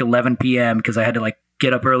like at like 11 p.m. because I had to like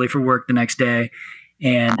get up early for work the next day.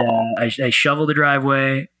 And I shoveled the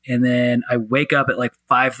driveway, and then I wake up at like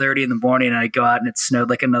 5:30 in the morning, and I go out and it snowed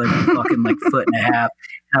like another fucking like foot and a half.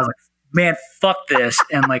 And I was like, man, fuck this.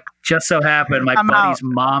 And like, just so happened, my buddy's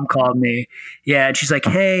mom called me. Yeah. And she's like,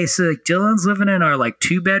 hey, so like Dylan's living in our like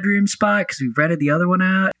 2-bedroom spot because we rented the other one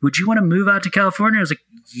out. Would you want to move out to California? I was like,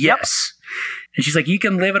 yes. And she's like, you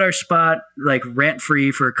can live at our spot, like rent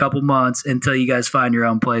free for a couple months until you guys find your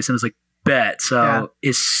own place. And I was like, bet. So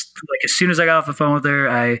as soon as I got off the phone with her,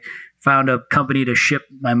 I found a company to ship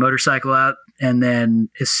my motorcycle out. And then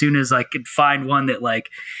as soon as I could find one that like,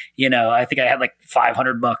 I think I had like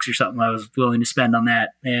 $500 or something I was willing to spend on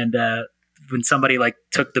that. And when somebody like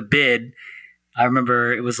took the bid, I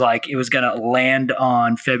remember it was like it was going to land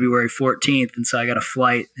on February 14th. And so I got a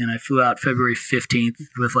flight and I flew out February 15th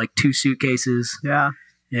with like 2 suitcases. Yeah.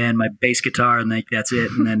 And my bass guitar, and like that's it.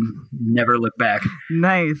 And then never look back.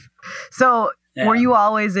 Nice. So were you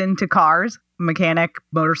always into cars, mechanic,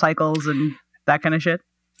 motorcycles, and that kind of shit?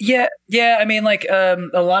 Yeah. I mean, like a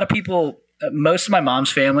lot of people, most of my mom's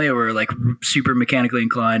family were like super mechanically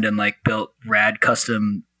inclined and like built rad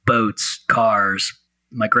custom boats, cars.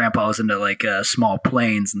 My grandpa was into like small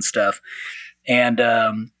planes and stuff. And,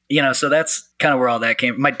 so that's kind of where all that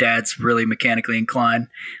came from. My dad's really mechanically inclined,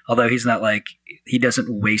 although he's not like, he doesn't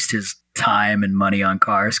waste his time and money on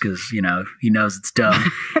cars because, he knows it's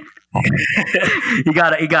dumb. he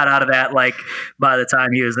got out of that like by the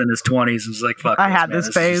time he was in his 20s. It was like, fuck, I had this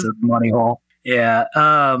phase. A money hole. Yeah.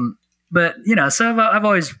 But so I've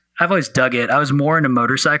always dug it. I was more into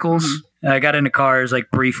motorcycles. Mm-hmm. I got into cars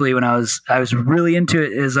like briefly when I was really into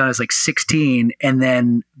it as I was like 16. And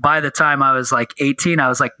then by the time I was like 18, I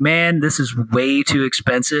was like, man, this is way too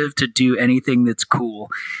expensive to do anything that's cool.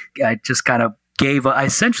 I just kind of I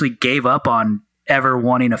essentially gave up on ever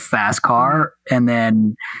wanting a fast car. And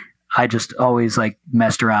then I just always like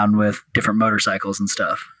messed around with different motorcycles and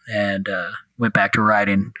stuff and went back to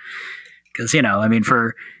riding. Because,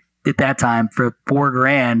 at that time, for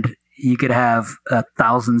 $4,000, you could have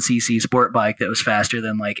 1,000cc sport bike that was faster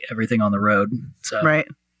than like everything on the road. So right.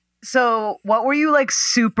 So what were you like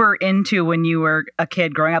super into when you were a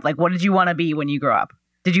kid growing up? Like, what did you want to be when you grew up?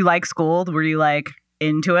 Did you like school? Were you like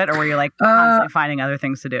into it, or were you like constantly finding other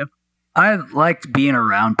things to do? I liked being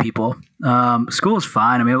around people. School was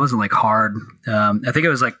fine. I mean, it wasn't like hard. I think it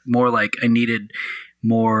was like more like I needed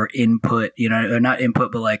more input, or not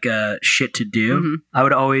input, but like shit to do. Mm-hmm. I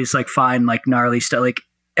would always like find like gnarly stuff. Like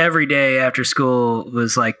every day after school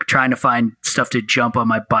was like trying to find stuff to jump on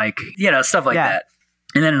my bike, stuff like that.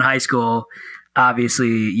 And then in high school, obviously,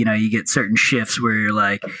 you get certain shifts where you're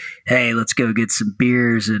like, hey, let's go get some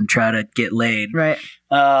beers and try to get laid. Right.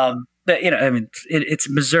 But, it's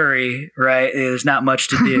Missouri, right? There's not much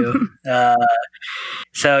to do.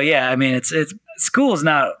 So, yeah, I mean, it's school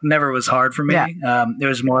never was hard for me. Yeah. It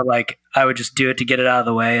was more like I would just do it to get it out of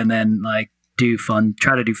the way and then like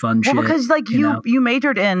try to do fun shit. Well, because like you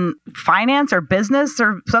majored in finance or business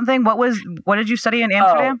or something. What did you study in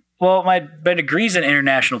Amsterdam? Well, my degree's in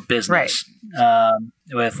international business,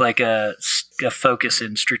 with like a focus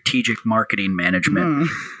in strategic marketing management,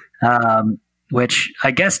 which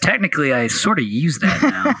I guess technically I sort of use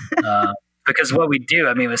that now. Because what we do,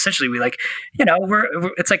 I mean, essentially we like,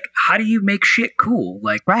 it's like, how do you make shit cool?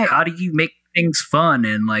 Like, how do you make things fun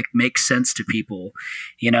and like make sense to people,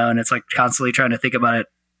 and it's like constantly trying to think about it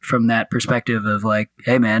from that perspective of like,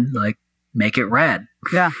 hey man, like make it rad.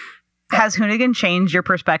 Yeah. Has Hoonigan changed your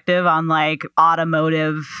perspective on like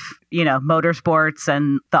automotive, motorsports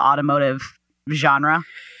and the automotive genre?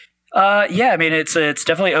 Yeah, I mean, it's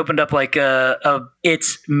definitely opened up like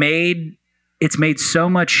it's made so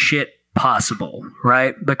much shit possible,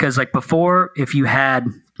 right? Because like before, if you had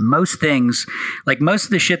most things, like most of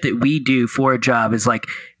the shit that we do for a job is like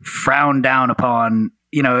frowned down upon,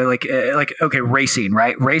 okay, racing,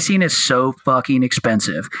 right? Racing is so fucking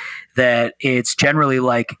expensive that it's generally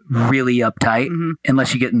like really uptight,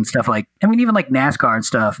 unless you get in stuff like, I mean, even like NASCAR and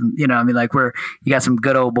stuff, like where you got some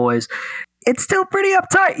good old boys. It's still pretty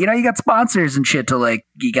uptight. You got sponsors and shit to like,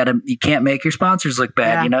 you can't make your sponsors look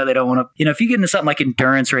bad. Yeah. They don't want to, if you get into something like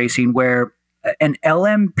endurance racing where an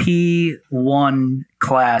LMP1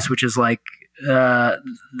 class, which is like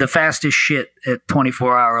the fastest shit at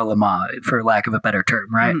 24-hour Le Mans, for lack of a better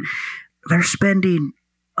term, right? They're spending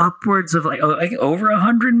upwards of like over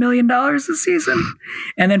 $100 million this season.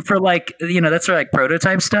 And then for like, that's for like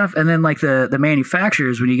prototype stuff. And then like the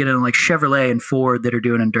manufacturers, when you get into like Chevrolet and Ford that are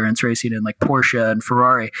doing endurance racing, and like Porsche and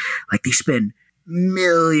Ferrari, like they spend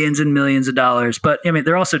millions and millions of dollars. But I mean,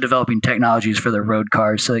 they're also developing technologies for their road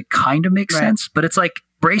cars. So it kind of makes sense, but it's like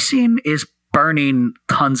racing is burning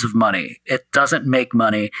tons of money. It doesn't make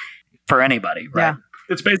money for anybody, right? Yeah.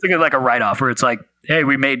 It's basically like a write-off where it's like, hey,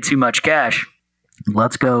 we made too much cash.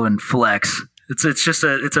 Let's go and flex. It's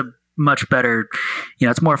a much better,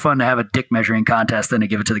 it's more fun to have a dick measuring contest than to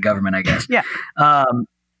give it to the government, I guess. Yeah.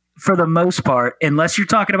 For the most part, unless you're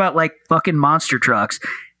talking about like fucking monster trucks,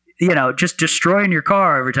 just destroying your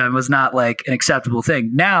car every time was not like an acceptable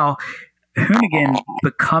thing. Now, Hoonigan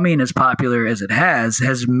becoming as popular as it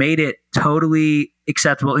has made it totally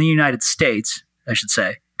acceptable in the United States, I should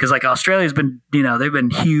say. Because like Australia's been, they've been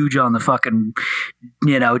huge on the fucking,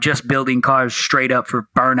 just building cars straight up for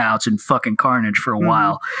burnouts and fucking carnage for a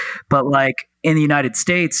while. But like in the United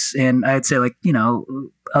States, and I'd say like,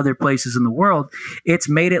 other places in the world, it's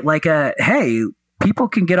made it like hey, people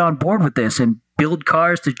can get on board with this and build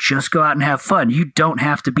cars to just go out and have fun. You don't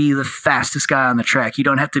have to be the fastest guy on the track. You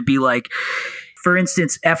don't have to be like, for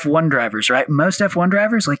instance, F1 drivers, right? Most F1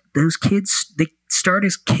 drivers, like those kids, they start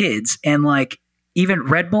as kids, and like, even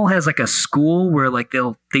Red Bull has like a school where like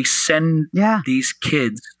they send these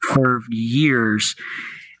kids for years,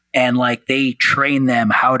 and like they train them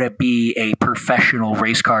how to be a professional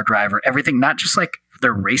race car driver. Everything, not just like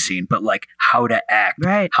they're racing, but like how to act,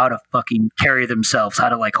 how to fucking carry themselves, how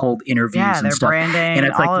to like hold interviews and stuff. Branding, and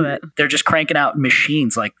it's all like of it. They're just cranking out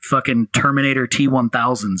machines like fucking Terminator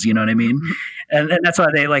T1000s. You know what I mean? And that's why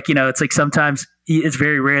they like, it's like sometimes it's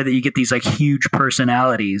very rare that you get these like huge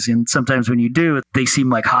personalities, and sometimes when you do, they seem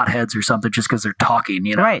like hotheads or something just because they're talking.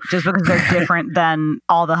 Right? Just because they're different than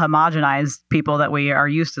all the homogenized people that we are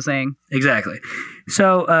used to seeing. Exactly.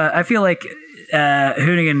 So I feel like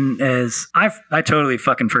Hoonigan is. I totally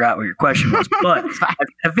fucking forgot what your question was, but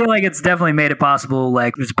I feel like it's definitely made it possible.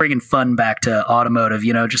 Like it's bringing fun back to automotive.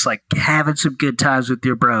 Just like having some good times with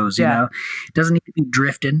your bros. You know, it doesn't need to be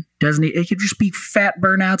drifting. It could just be fat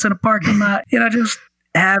burnouts in a parking lot. Just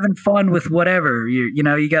having fun with whatever. You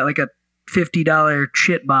got like a $50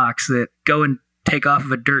 shit box that go and take off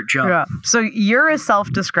of a dirt jump. Yeah. So you're a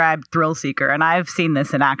self-described thrill seeker, and I've seen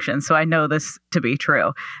this in action, so I know this to be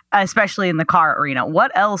true, especially in the car arena.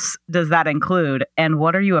 What else does that include, and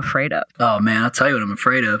what are you afraid of? Oh man, I'll tell you what I'm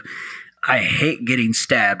afraid of. I hate getting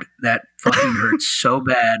stabbed. That fucking hurts so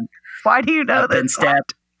bad. Why do you know that? I've been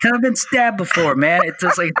stabbed. Because I've been stabbed before, man. It's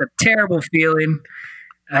just like a terrible feeling.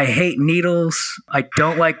 I hate needles. I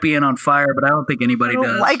don't like being on fire, but I don't think anybody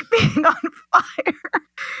does. Like being on fire.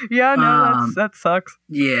 Yeah, no, that sucks.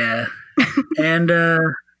 Yeah. And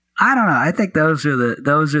I don't know. I think those are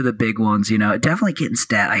the big ones, Definitely getting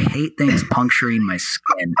stabbed. I hate things puncturing my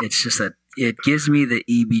skin. It's just that it gives me the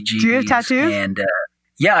EBGBs. Do you have tattoos? And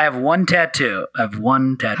yeah, I have one tattoo.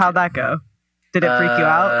 How'd that go? Did it freak you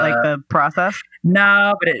out, like the process?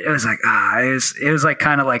 No, but it was like it was like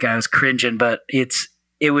kind of like I was cringing, but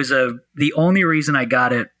the only reason I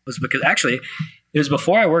got it was because actually it was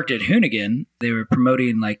before I worked at Hoonigan. They were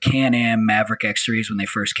promoting like Can-Am Maverick X3s when they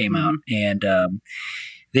first came out. And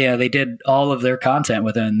they did all of their content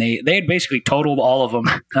with it, and they had basically totaled all of them,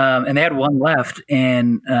 and they had one left.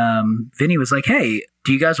 And Vinny was like, "Hey,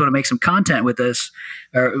 do you guys want to make some content with this,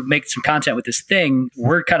 or make some content with this thing?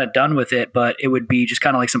 We're kind of done with it, but it would be just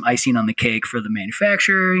kind of like some icing on the cake for the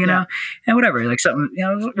manufacturer, you know, and whatever, like something."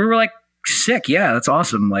 We were like, "Sick, yeah, that's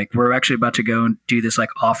awesome! Like, we're actually about to go and do this like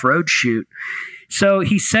off-road shoot." So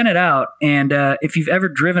he sent it out, and if you've ever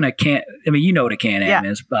driven a you know what a Can-Am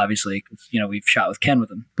is, obviously, 'cause, we've shot with Ken with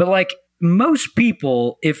them. But like most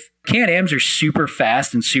people, if Can-Ams are super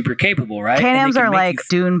fast and super capable, right? Can-Ams are like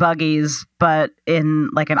dune buggies, but in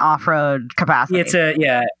like an off-road capacity.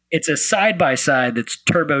 It's a side-by-side that's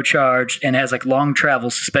turbocharged and has like long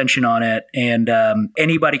travel suspension on it. And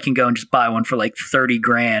anybody can go and just buy one for like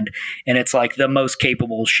 $30,000. And it's like the most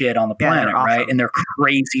capable shit on the planet, awesome. right? And they're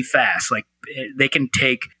crazy fast. Like they can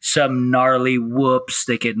take some gnarly whoops.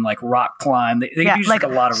 They can like rock climb. They can do like a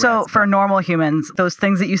lot of So for normal humans, those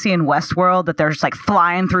things that you see in Westworld that they're just like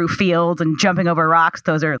flying through fields and jumping over rocks,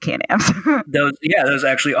 those are Can-Ams. those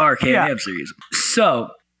actually are Can-Am series. So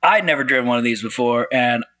I'd never driven one of these before,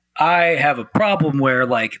 and I have a problem where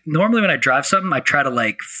like normally when I drive something, I try to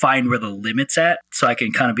like find where the limit's at so I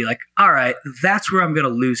can kind of be like, all right, that's where I'm going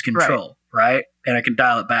to lose control, right? And I can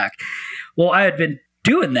dial it back. Well, I had been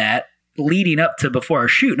doing that leading up to before our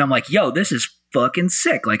shoot, and I'm like, yo, this is fucking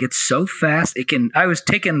sick. Like it's so fast. I was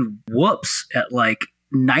taking whoops at like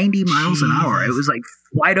 90 miles an hour. It was like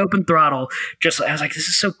wide open throttle. I was like, this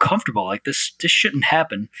is so comfortable. Like this shouldn't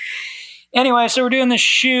happen. Anyway, so we're doing this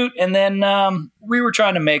shoot, and then we were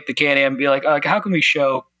trying to make the Can-Am be like, how can we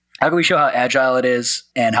show how agile it is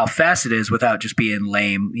and how fast it is without just being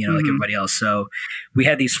lame, like everybody else. So we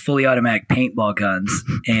had these fully automatic paintball guns,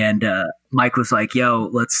 and Mike was like, yo,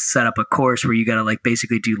 let's set up a course where you got to like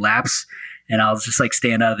basically do laps, and I'll just like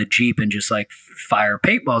stand out of the Jeep and just like fire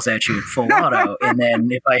paintballs at you in full auto. And then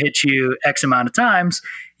if I hit you X amount of times,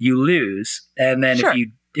 you lose. And then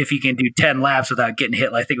if you can do 10 laps without getting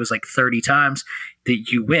hit, I think it was like 30 times,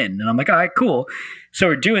 that you win. And I'm like, all right, cool. So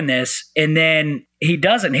we're doing this. And then he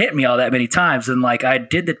doesn't hit me all that many times. And like, I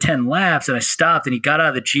did the 10 laps and I stopped, and he got out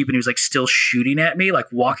of the Jeep and he was like still shooting at me, like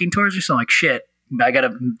walking towards me. So I'm like, shit, I got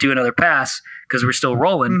to do another pass because we're still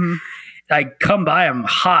rolling. Mm-hmm. I come by him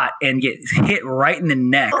hot and get hit right in the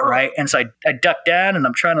neck, right? And so I duck down, and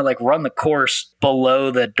I'm trying to like run the course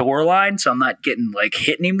below the door line so I'm not getting like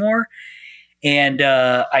hit anymore. And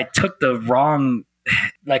I took the wrong,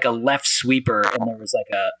 like a left sweeper, and there was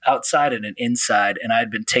like a outside and an inside, and I had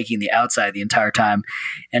been taking the outside the entire time.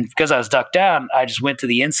 And because I was ducked down, I just went to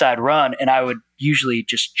the inside run, and I would usually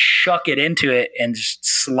just chuck it into it and just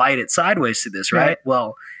slide it sideways to this, right?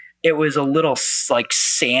 Well, it was a little like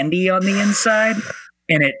sandy on the inside,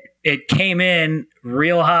 and it came in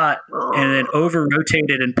real hot and then over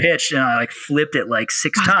rotated and pitched, and I like flipped it like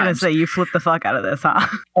 6 times. I was going to say, you flipped the fuck out of this, huh?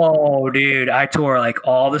 Oh, dude, I tore like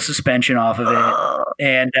all the suspension off of it.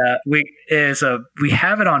 And we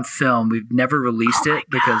have it on film. We've never released it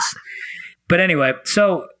but anyway,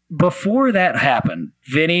 so before that happened,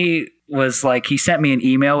 Vinny was like, he sent me an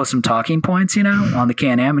email with some talking points, on the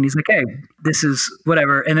Can-Am, and he's like, hey, this is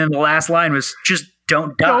whatever. And then the last line was just,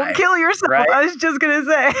 don't die. Don't kill yourself. Right? I was just going to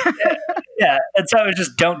say. Yeah. And so it was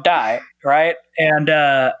just don't die. Right. And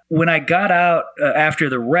when I got out after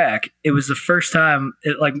the wreck, it was the first time,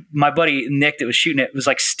 like my buddy Nick that was shooting it was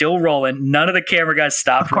like still rolling. None of the camera guys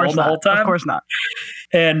stopped rolling the whole time. Of course not.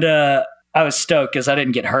 And I was stoked because I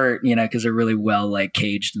didn't get hurt, because they're really well like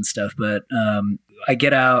caged and stuff. But I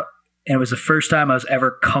get out. And it was the first time I was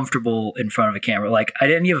ever comfortable in front of a camera. Like, I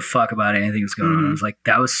didn't give a fuck about anything that was going on. I was like,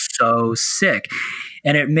 that was so sick.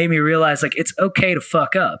 And it made me realize, like, it's okay to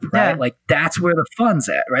fuck up, right? Yeah. Like, that's where the fun's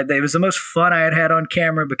at, right? It was the most fun I had on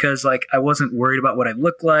camera because, like, I wasn't worried about what I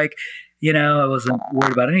looked like. I wasn't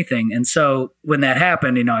worried about anything. And so when that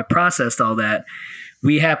happened, I processed all that.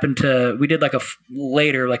 We did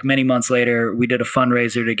like many months later, we did a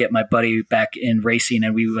fundraiser to get my buddy back in racing,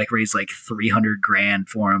 and we like raised like $300,000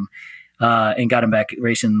 for him, and got him back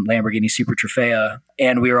racing Lamborghini Super Trofeo.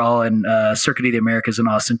 And we were all in Circuit of the Americas in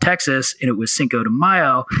Austin, Texas, and it was Cinco de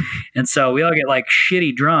Mayo. And so we all get like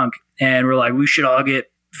shitty drunk, and we're like, we should all get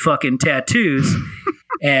fucking tattoos.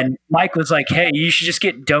 And Mike was like, hey, you should just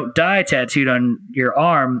get "Don't Die" tattooed on your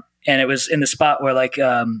arm. And it was in the spot where like,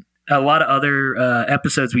 a lot of other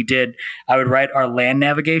episodes we did, I would write our land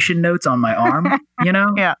navigation notes on my arm,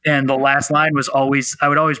 Yeah. And the last line was I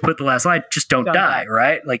would always put the last line, just don't die,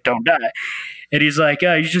 right? Like, don't die. And he's like,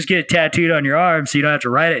 oh, you should just get it tattooed on your arm so you don't have to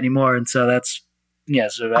write it anymore. And so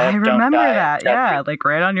so I remember that. Yeah. Like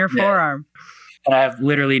right on your forearm. And I have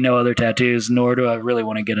literally no other tattoos, nor do I really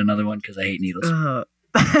want to get another one because I hate needles.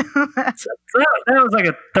 That was like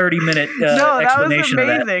a 30-minute No, that was explanation of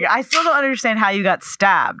that. amazing. I still don't understand how you got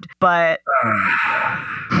stabbed, but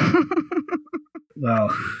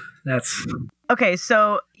Well, that's okay,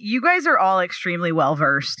 so you guys are all extremely well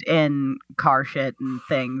versed in car shit and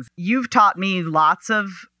things. You've taught me lots of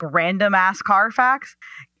random ass car facts.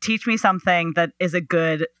 Teach me something that is a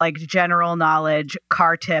good, like, general knowledge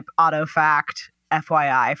car tip, auto fact,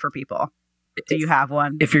 FYI for people. Do you have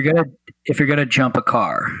one? if you're gonna jump a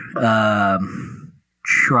car,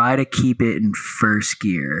 try to keep it in first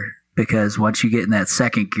gear, because once you get in that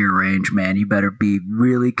second gear range, man, you better be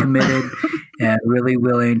really committed and really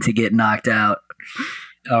willing to get knocked out,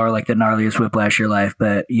 or like the gnarliest whiplash of your life.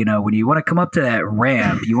 But when you want to come up to that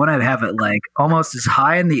ramp, you want to have it like almost as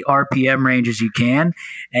high in the RPM range as you can,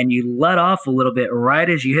 and you let off a little bit right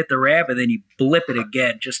as you hit the ramp, and then you blip it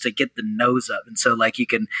again just to get the nose up. And so like you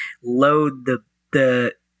can load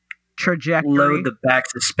the Trajectory. load the back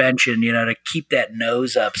suspension, to keep that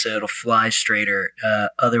nose up so it'll fly straighter.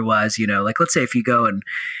 Otherwise, like let's say if you go and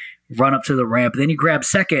run up to the ramp, then you grab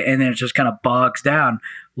second, and then it just kind of bogs down.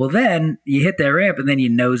 Well, then you hit that ramp, and then you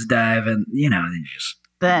nosedive, and then you just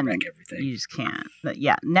wreck everything. You just can't. But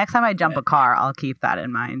yeah, next time I jump a car, I'll keep that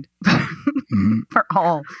in mind. For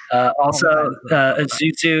all. Also,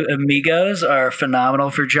 Isuzu Amigos are phenomenal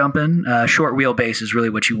for jumping. Short wheelbase is really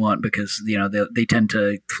what you want, because they tend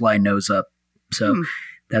to fly nose up. So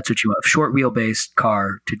that's what you want. Short wheelbase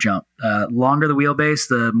car to jump. Longer the wheelbase,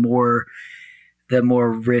 the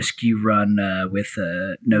more risk you run with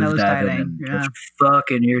nosediving and just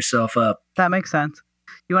fucking yourself up. That makes sense.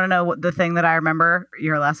 You want to know what the thing that I remember,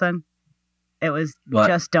 your lesson? It was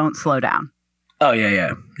just don't slow down. Oh,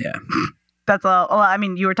 yeah. That's all. Well, I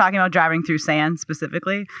mean, you were talking about driving through sand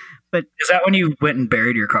specifically, but is that when you went and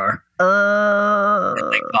buried your car?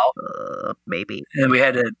 Maybe. And we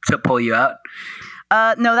had to pull you out?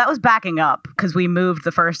 No, that was backing up because we moved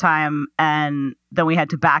the first time and then we had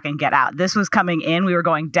to back and get out. This was coming in. We were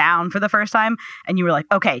going down for the first time and you were like,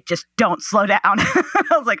 okay, just don't slow down. I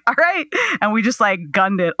was like, all right. And we just like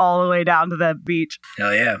gunned it all the way down to the beach.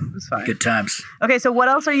 Oh, yeah. It was fine. Good times. Okay, so what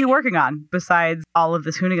else are you working on besides all of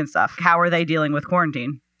this Hoonigan stuff? How are they dealing with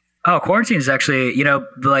quarantine? Oh, quarantine is actually,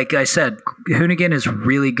 like I said, Hoonigan is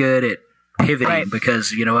really good at pivoting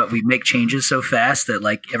because you know what, we make changes so fast that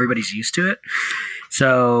like everybody's used to it.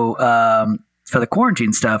 So for the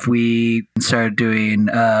quarantine stuff, we started doing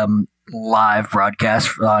live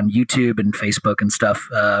broadcasts on YouTube and Facebook and stuff.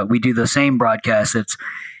 We do the same broadcast. It's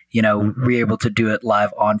we're able to do it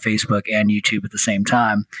live on Facebook and YouTube at the same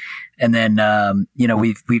time. And then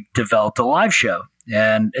we've developed a live show,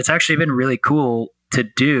 and it's actually been really cool to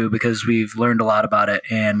do because we've learned a lot about it.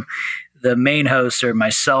 And the main hosts are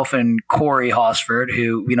myself and Corey Hosford,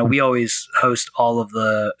 who, we always host all of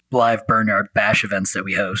the live Burnyard Bash events that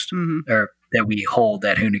we host or that we hold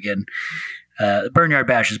at Hoonigan. The Burnyard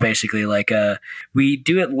Bash is basically like we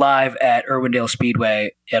do it live at Irwindale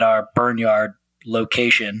Speedway at our Burnyard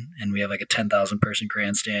location. And we have like a 10,000 person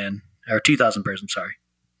grandstand, or 2,000 person, sorry,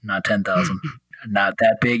 not 10,000, not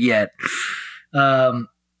that big yet.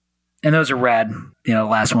 And those are rad. The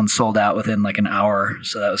last one sold out within like an hour,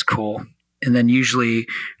 so that was cool. And then usually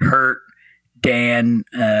Hurt, Dan,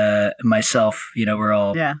 myself, we're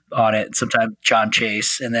all on it. Sometimes John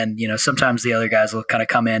Chase, and then sometimes the other guys will kind of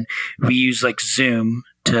come in. We use like Zoom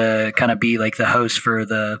to kind of be like the host for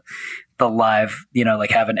the live, like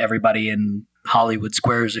having everybody in Hollywood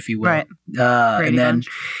Squares, if you will. Right. And then,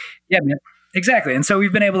 man. Exactly. And so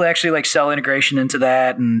we've been able to actually like sell integration into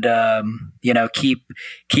that and,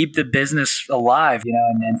 keep the business alive,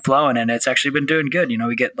 and flowing. And it's actually been doing good.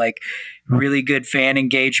 We get like really good fan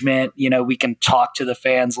engagement. We can talk to the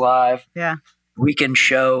fans live. Yeah. We can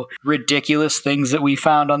show ridiculous things that we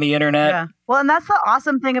found on the internet. Yeah. Well, and that's the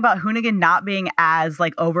awesome thing about Hoonigan not being as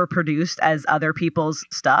like overproduced as other people's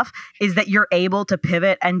stuff is that you're able to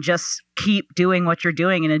pivot and just keep doing what you're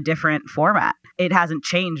doing in a different format. It hasn't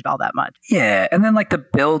changed all that much. Yeah. And then like the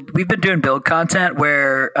build, we've been doing build content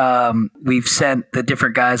where we've sent the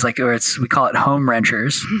different guys, like, we call it home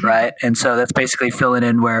wrenchers, right? And so that's basically filling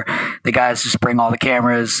in where the guys just bring all the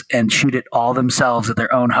cameras and shoot it all themselves at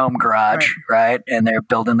their own home garage, right? And they're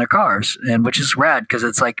building their cars, and which is rad because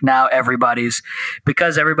it's like now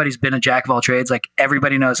because everybody's been a jack of all trades, like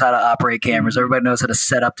everybody knows how to operate cameras. Everybody knows how to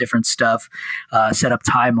set up different stuff, set up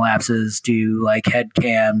time lapses, do like head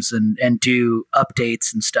cams and do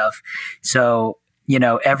updates and stuff. So,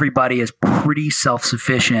 everybody is pretty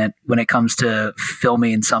self-sufficient when it comes to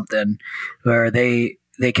filming something where they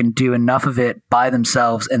they can do enough of it by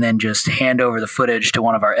themselves and then just hand over the footage to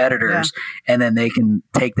one of our editors, and then they can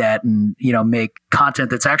take that and, you know, make content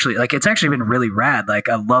that's actually like, it's actually been really rad. Like,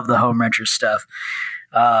 I love the Home Wrenchers stuff.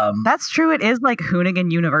 That's true. It is like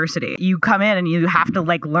Hoonigan University. You come in and you have to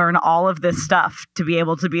like learn all of this stuff to be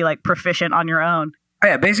able to be like proficient on your own. Oh,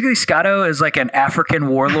 yeah, basically Scotto is like an African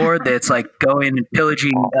warlord that's like going and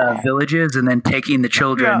pillaging villages and then taking the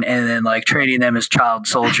children and then like training them as child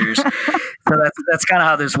soldiers. So that's kind of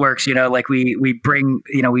how this works, you know. Like we bring,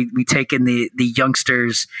 you know, we take in the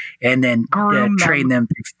youngsters and then train them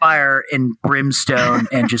through fire and brimstone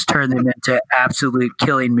and just turn them into absolute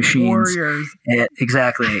killing machines. Warriors.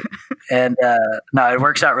 Exactly. And no, it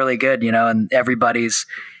works out really good, you know. And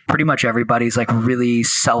pretty much everybody's like really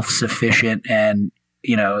self-sufficient, and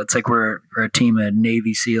you know, it's like we're a team of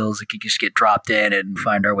Navy SEALs that can just get dropped in and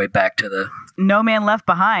find our way back to the... No man left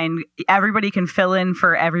behind. Everybody can fill in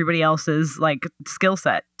for everybody else's like skill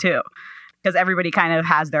set too, because everybody kind of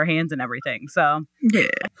has their hands in everything. So yeah,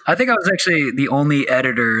 I think I was actually the only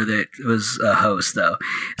editor that was a host though.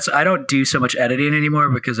 So I don't do so much editing anymore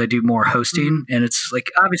because I do more hosting. And it's like,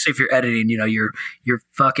 obviously if you're editing, you know, you're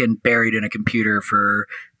fucking buried in a computer for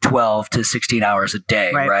 12 to 16 hours a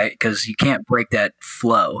day, right? Because you can't break that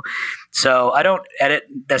flow. So I don't edit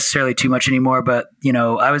necessarily too much anymore, but you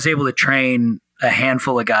know, I was able to train a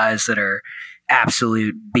handful of guys that are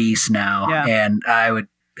absolute beasts now, and I would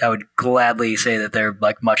gladly say that they're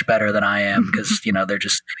like much better than I am, because you know, they're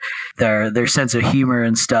just their sense of humor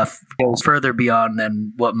and stuff goes further beyond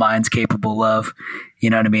than what mine's capable of. You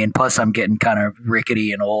know what I mean? Plus, I'm getting kind of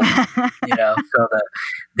rickety and old. You know, so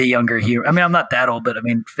the younger humor. I mean, I'm not that old, but I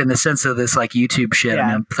mean, in the sense of this like YouTube shit. I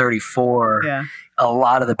mean, I'm 34. Yeah. A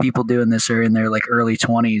lot of the people doing this are in their like early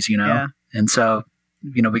 20s. You know, and so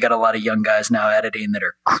you know, we got a lot of young guys now editing that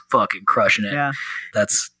are fucking crushing it. Yeah.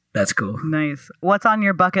 That's cool. Nice. What's on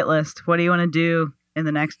your bucket list? What do you want to do in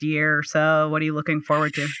the next year or so? What are you looking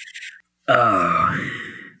forward to? Oh,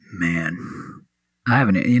 man. I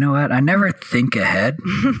haven't, you know what? I never think ahead.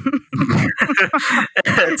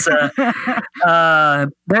 It's,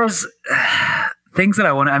 there's things that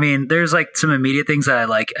I want to, I mean, there's like some immediate things that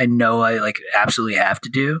I know I like absolutely have to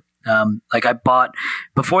do. Like I bought,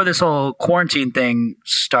 before this whole quarantine thing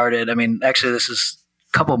started, I mean, actually this is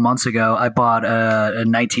a couple months ago, I bought a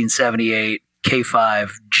 1978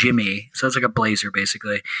 K5 Jimmy. So it's like a Blazer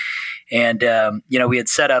basically. And, you know, we had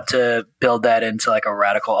set up to build that into like a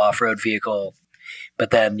radical off-road vehicle.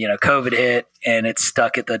 But then, you know, COVID hit and it's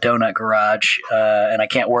stuck at the donut garage, and I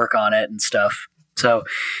can't work on it and stuff. So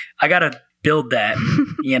I got to build that,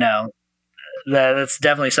 you know, that's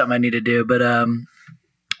definitely something I need to do. But I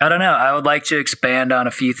don't know. I would like to expand on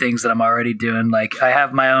a few things that I'm already doing. Like I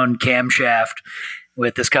have my own camshaft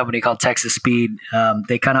with this company called Texas Speed.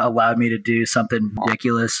 They kind of allowed me to do something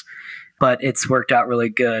ridiculous, but it's worked out really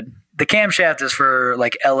good. The camshaft is for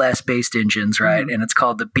like LS based engines, right? And it's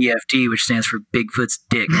called the BFD, which stands for Bigfoot's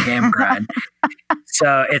Dick Cam Grind.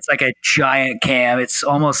 So it's like a giant cam. It's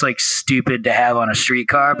almost like stupid to have on a street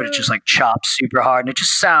car, but it just like chops super hard and it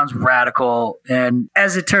just sounds radical. And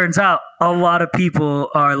as it turns out, a lot of people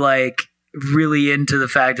are like really into the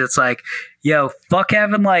fact it's like, yo, fuck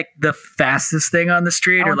having like the fastest thing on the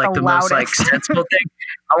street or like the most like sensible thing.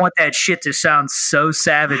 I want that shit to sound so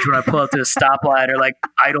savage when I pull up to a stoplight or like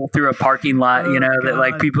idle through a parking lot, you know, that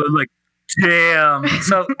like people are like, damn.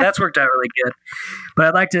 So that's worked out really good. But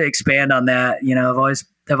I'd like to expand on that. You know, I've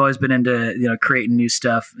always been into, you know, creating new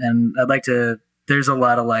stuff, and I'd like to, there's a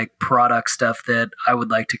lot of like product stuff that I would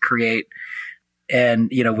like to create and,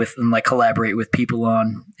 you know, with and like collaborate with people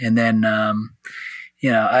on. And then,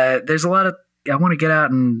 you know, there's a lot of, I want to get out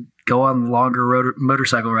and go on longer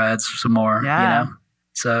motorcycle rides some more, you know?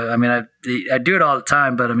 So, I mean, I do it all the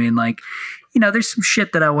time, but I mean, like, you know, there's some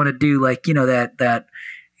shit that I want to do, like, you know, that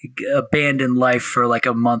abandon life for like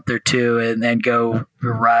a month or two and then go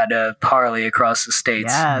ride a Harley across the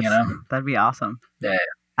states, you know? That'd be awesome. Yeah.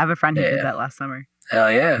 I have a friend who did that last summer.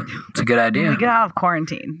 Hell yeah. It's a good idea. When we get out of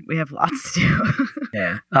quarantine, we have lots to do.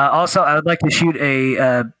 Yeah. Also, I would like to shoot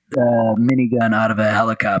a minigun out of a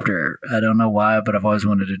helicopter. I don't know why, but I've always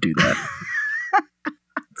wanted to do that.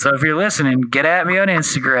 So if you're listening, get at me on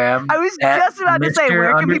Instagram. I was just about to say,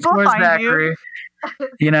 where can people find Zachary. You?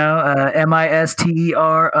 You know,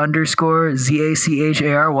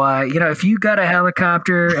 MISTER_ZACHARY. You know, if you got a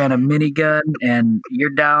helicopter and a minigun and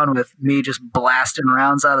you're down with me just blasting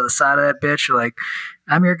rounds out of the side of that bitch, like,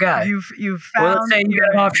 I'm your guy. You've found. Well, let's say you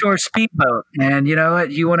got an offshore speedboat and you know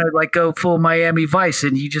what, you want to like go full Miami Vice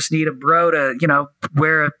and you just need a bro to, you know,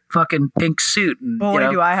 wear a fucking pink suit. And, boy,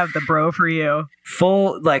 do I have the bro for you.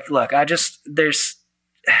 Full, like, look,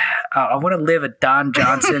 I want to live a Don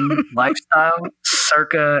Johnson lifestyle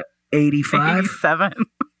circa 85. 87.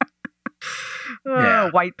 Yeah.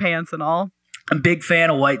 White pants and all. I'm a big fan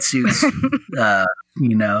of white suits, and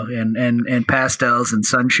pastels and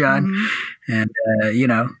sunshine. And,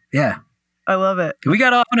 yeah. I love it. We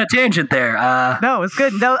got off on a tangent there. No, it was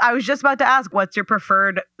good. No, I was just about to ask, what's your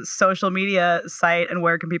preferred social media site and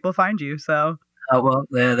where can people find you? So. Oh, well,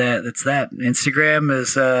 that's that. Instagram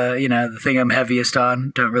is, the thing I'm heaviest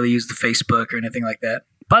on. Don't really use the Facebook or anything like that.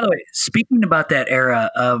 By the way, speaking about that era,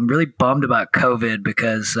 I'm really bummed about COVID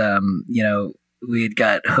because, we had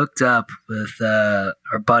got hooked up with our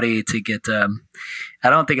buddy to get, I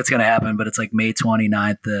don't think it's going to happen, but it's like May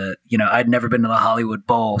 29th. I'd never been to the Hollywood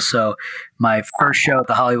Bowl. So my first show at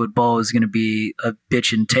the Hollywood Bowl is going to be a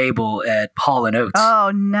bitchin' table at Hall & Oates.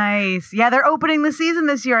 Oh, nice. Yeah, they're opening the season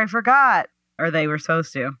this year. I forgot. Or they were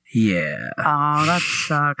supposed to. Yeah. Oh, that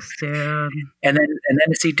sucks, dude. And then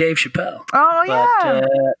to see Dave Chappelle. Oh, yeah.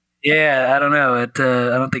 Yeah, I don't know. I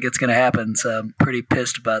don't think it's going to happen, so I'm pretty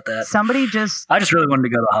pissed about that. I just really wanted to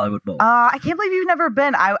go to the Hollywood Bowl. I can't believe you've never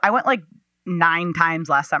been. I went like 9 times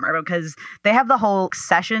last summer because they have the whole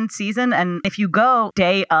session season, and if you go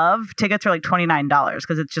day of, tickets are like $29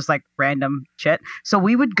 because it's just like random shit. So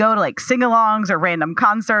we would go to like sing-alongs or random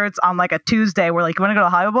concerts on like a Tuesday. We're like, you want to go to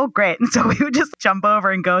Hollywood Bowl? Great. And so we would just jump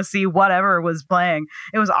over and go see whatever was playing.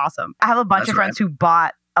 It was awesome. I have a bunch of friends who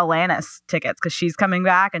bought Alanis tickets because she's coming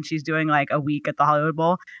back and she's doing like a week at the Hollywood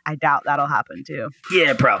Bowl. I doubt that'll happen too.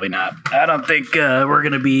 Yeah, probably not. I don't think we're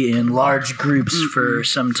going to be in large groups for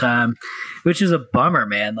some time, which is a bummer,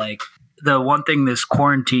 man. Like the one thing this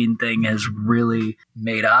quarantine thing has really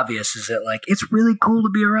made obvious is that like it's really cool to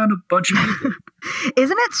be around a bunch of people.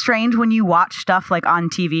 Isn't it strange when you watch stuff like on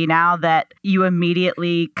TV now that you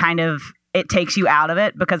immediately kind of it takes you out of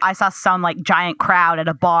it? Because I saw some like giant crowd at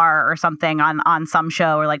a bar or something on some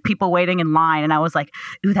show, or like people waiting in line, and I was like,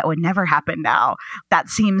 ooh, that would never happen now. That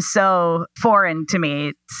seems so foreign to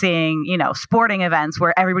me, seeing, sporting events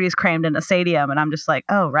where everybody's crammed in a stadium, and I'm just like,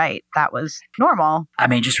 oh, right, that was normal. I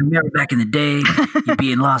mean, just remember back in the day, you'd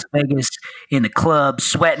be in Las Vegas in the club,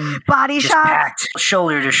 sweating, body just shots, packed,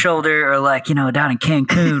 shoulder to shoulder, or like, down in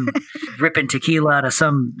Cancun, ripping tequila out of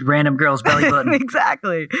some random girl's belly button.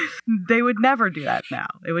 Exactly. They would never do that now.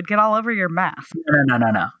 It would get all over your mask.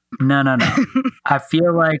 No. I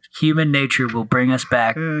feel like human nature will bring us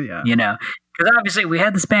back, because obviously we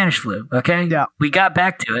had the Spanish flu, okay? Yeah. We got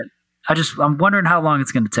back to it. I'm wondering how long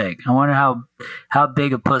it's going to take. I wonder how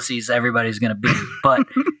big of pussies everybody's going to be. But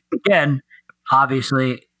again,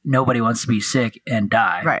 obviously nobody wants to be sick and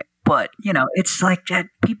die. Right. But, it's like that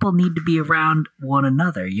people need to be around one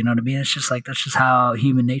another. You know what I mean? It's just like, that's just how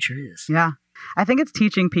human nature is. Yeah. I think it's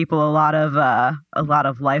teaching people a lot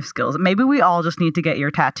of life skills. Maybe we all just need to get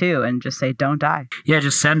your tattoo and just say, don't die. Yeah,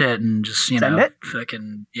 just send it and just, send it?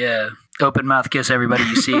 Fucking, open mouth kiss everybody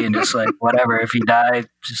you see and just like, whatever. If you die,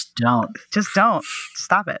 just don't. Just don't.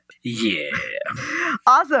 Stop it. Yeah.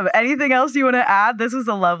 Awesome. Anything else you want to add? This was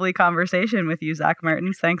a lovely conversation with you, Zach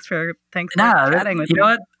Mertens. Thanks for chatting with me. You know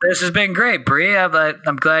what? This has been great, Brie.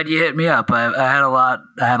 I'm glad you hit me up. I had a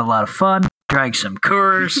lot of fun. Drank some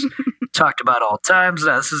Coors. Talked about all times.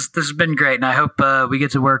 This has been great, and I hope we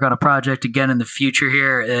get to work on a project again in the future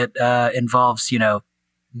here. It involves,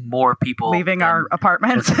 more people leaving our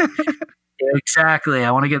apartments. Exactly.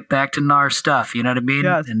 I want to get back to NAR stuff. You know what I mean?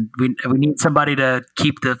 Yes. And we need somebody to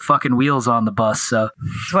keep the fucking wheels on the bus. So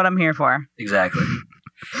that's what I'm here for. Exactly.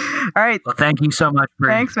 All right. Well, thank you so much, Brie.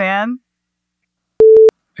 Thanks, man.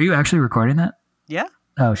 Are you actually recording that? Yeah.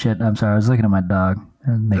 Oh shit! I'm sorry. I was looking at my dog.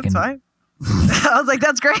 That's fine. I was like,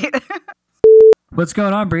 that's great. What's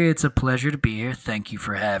going on, Brie? It's a pleasure to be here. Thank you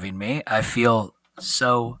for having me. I feel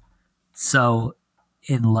so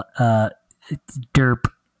in derp.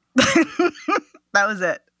 That was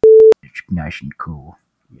it. It's nice and cool.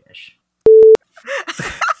 Yes.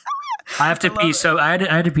 I have to pee. So I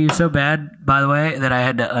had to pee so bad, by the way, that I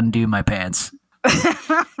had to undo my pants.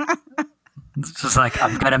 It's just like,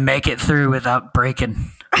 I'm gonna make it through without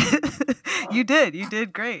breaking. You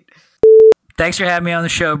did great. Thanks for having me on the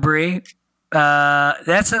show, Brie.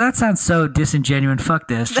 That sounds so disingenuous. Fuck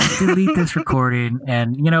this. Just delete this recording,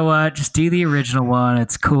 and you know what? Just do the original one.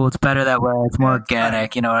 It's cool. It's better that way. It's more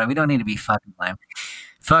organic. You know what? We don't need to be fucking lame.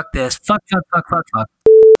 Fuck this. Fuck.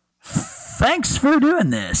 Thanks for doing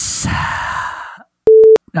this.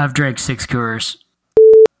 I've drank 6 Coors.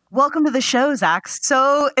 Welcome to the show, Zach.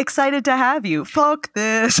 So excited to have you. Fuck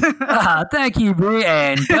this. Thank you, Brie,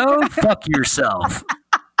 and go fuck yourself.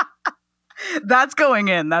 That's going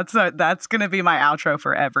in. That's going to be my outro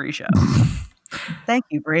for every show. Thank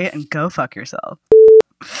you, Brie, and go fuck yourself.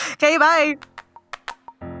 Okay, bye.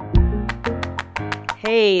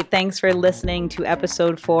 Hey, thanks for listening to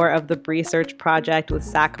episode 4 of the BrieSearch project with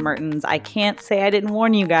Zach Mertens. I can't say I didn't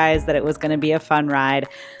warn you guys that it was going to be a fun ride.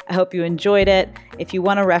 I hope you enjoyed it. If you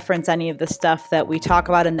want to reference any of the stuff that we talk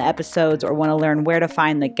about in the episodes or want to learn where to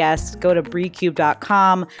find the guests, go to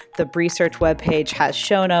BrieCube.com. The BrieSearch webpage has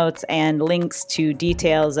show notes and links to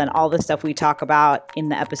details and all the stuff we talk about in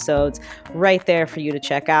the episodes right there for you to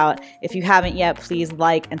check out. If you haven't yet, please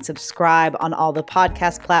like and subscribe on all the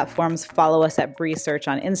podcast platforms. Follow us at BrieSearch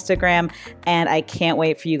on Instagram, and I can't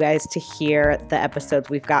wait for you guys to hear the episodes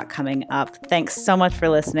we've got coming up. Thanks so much for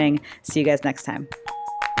listening. See you guys next time.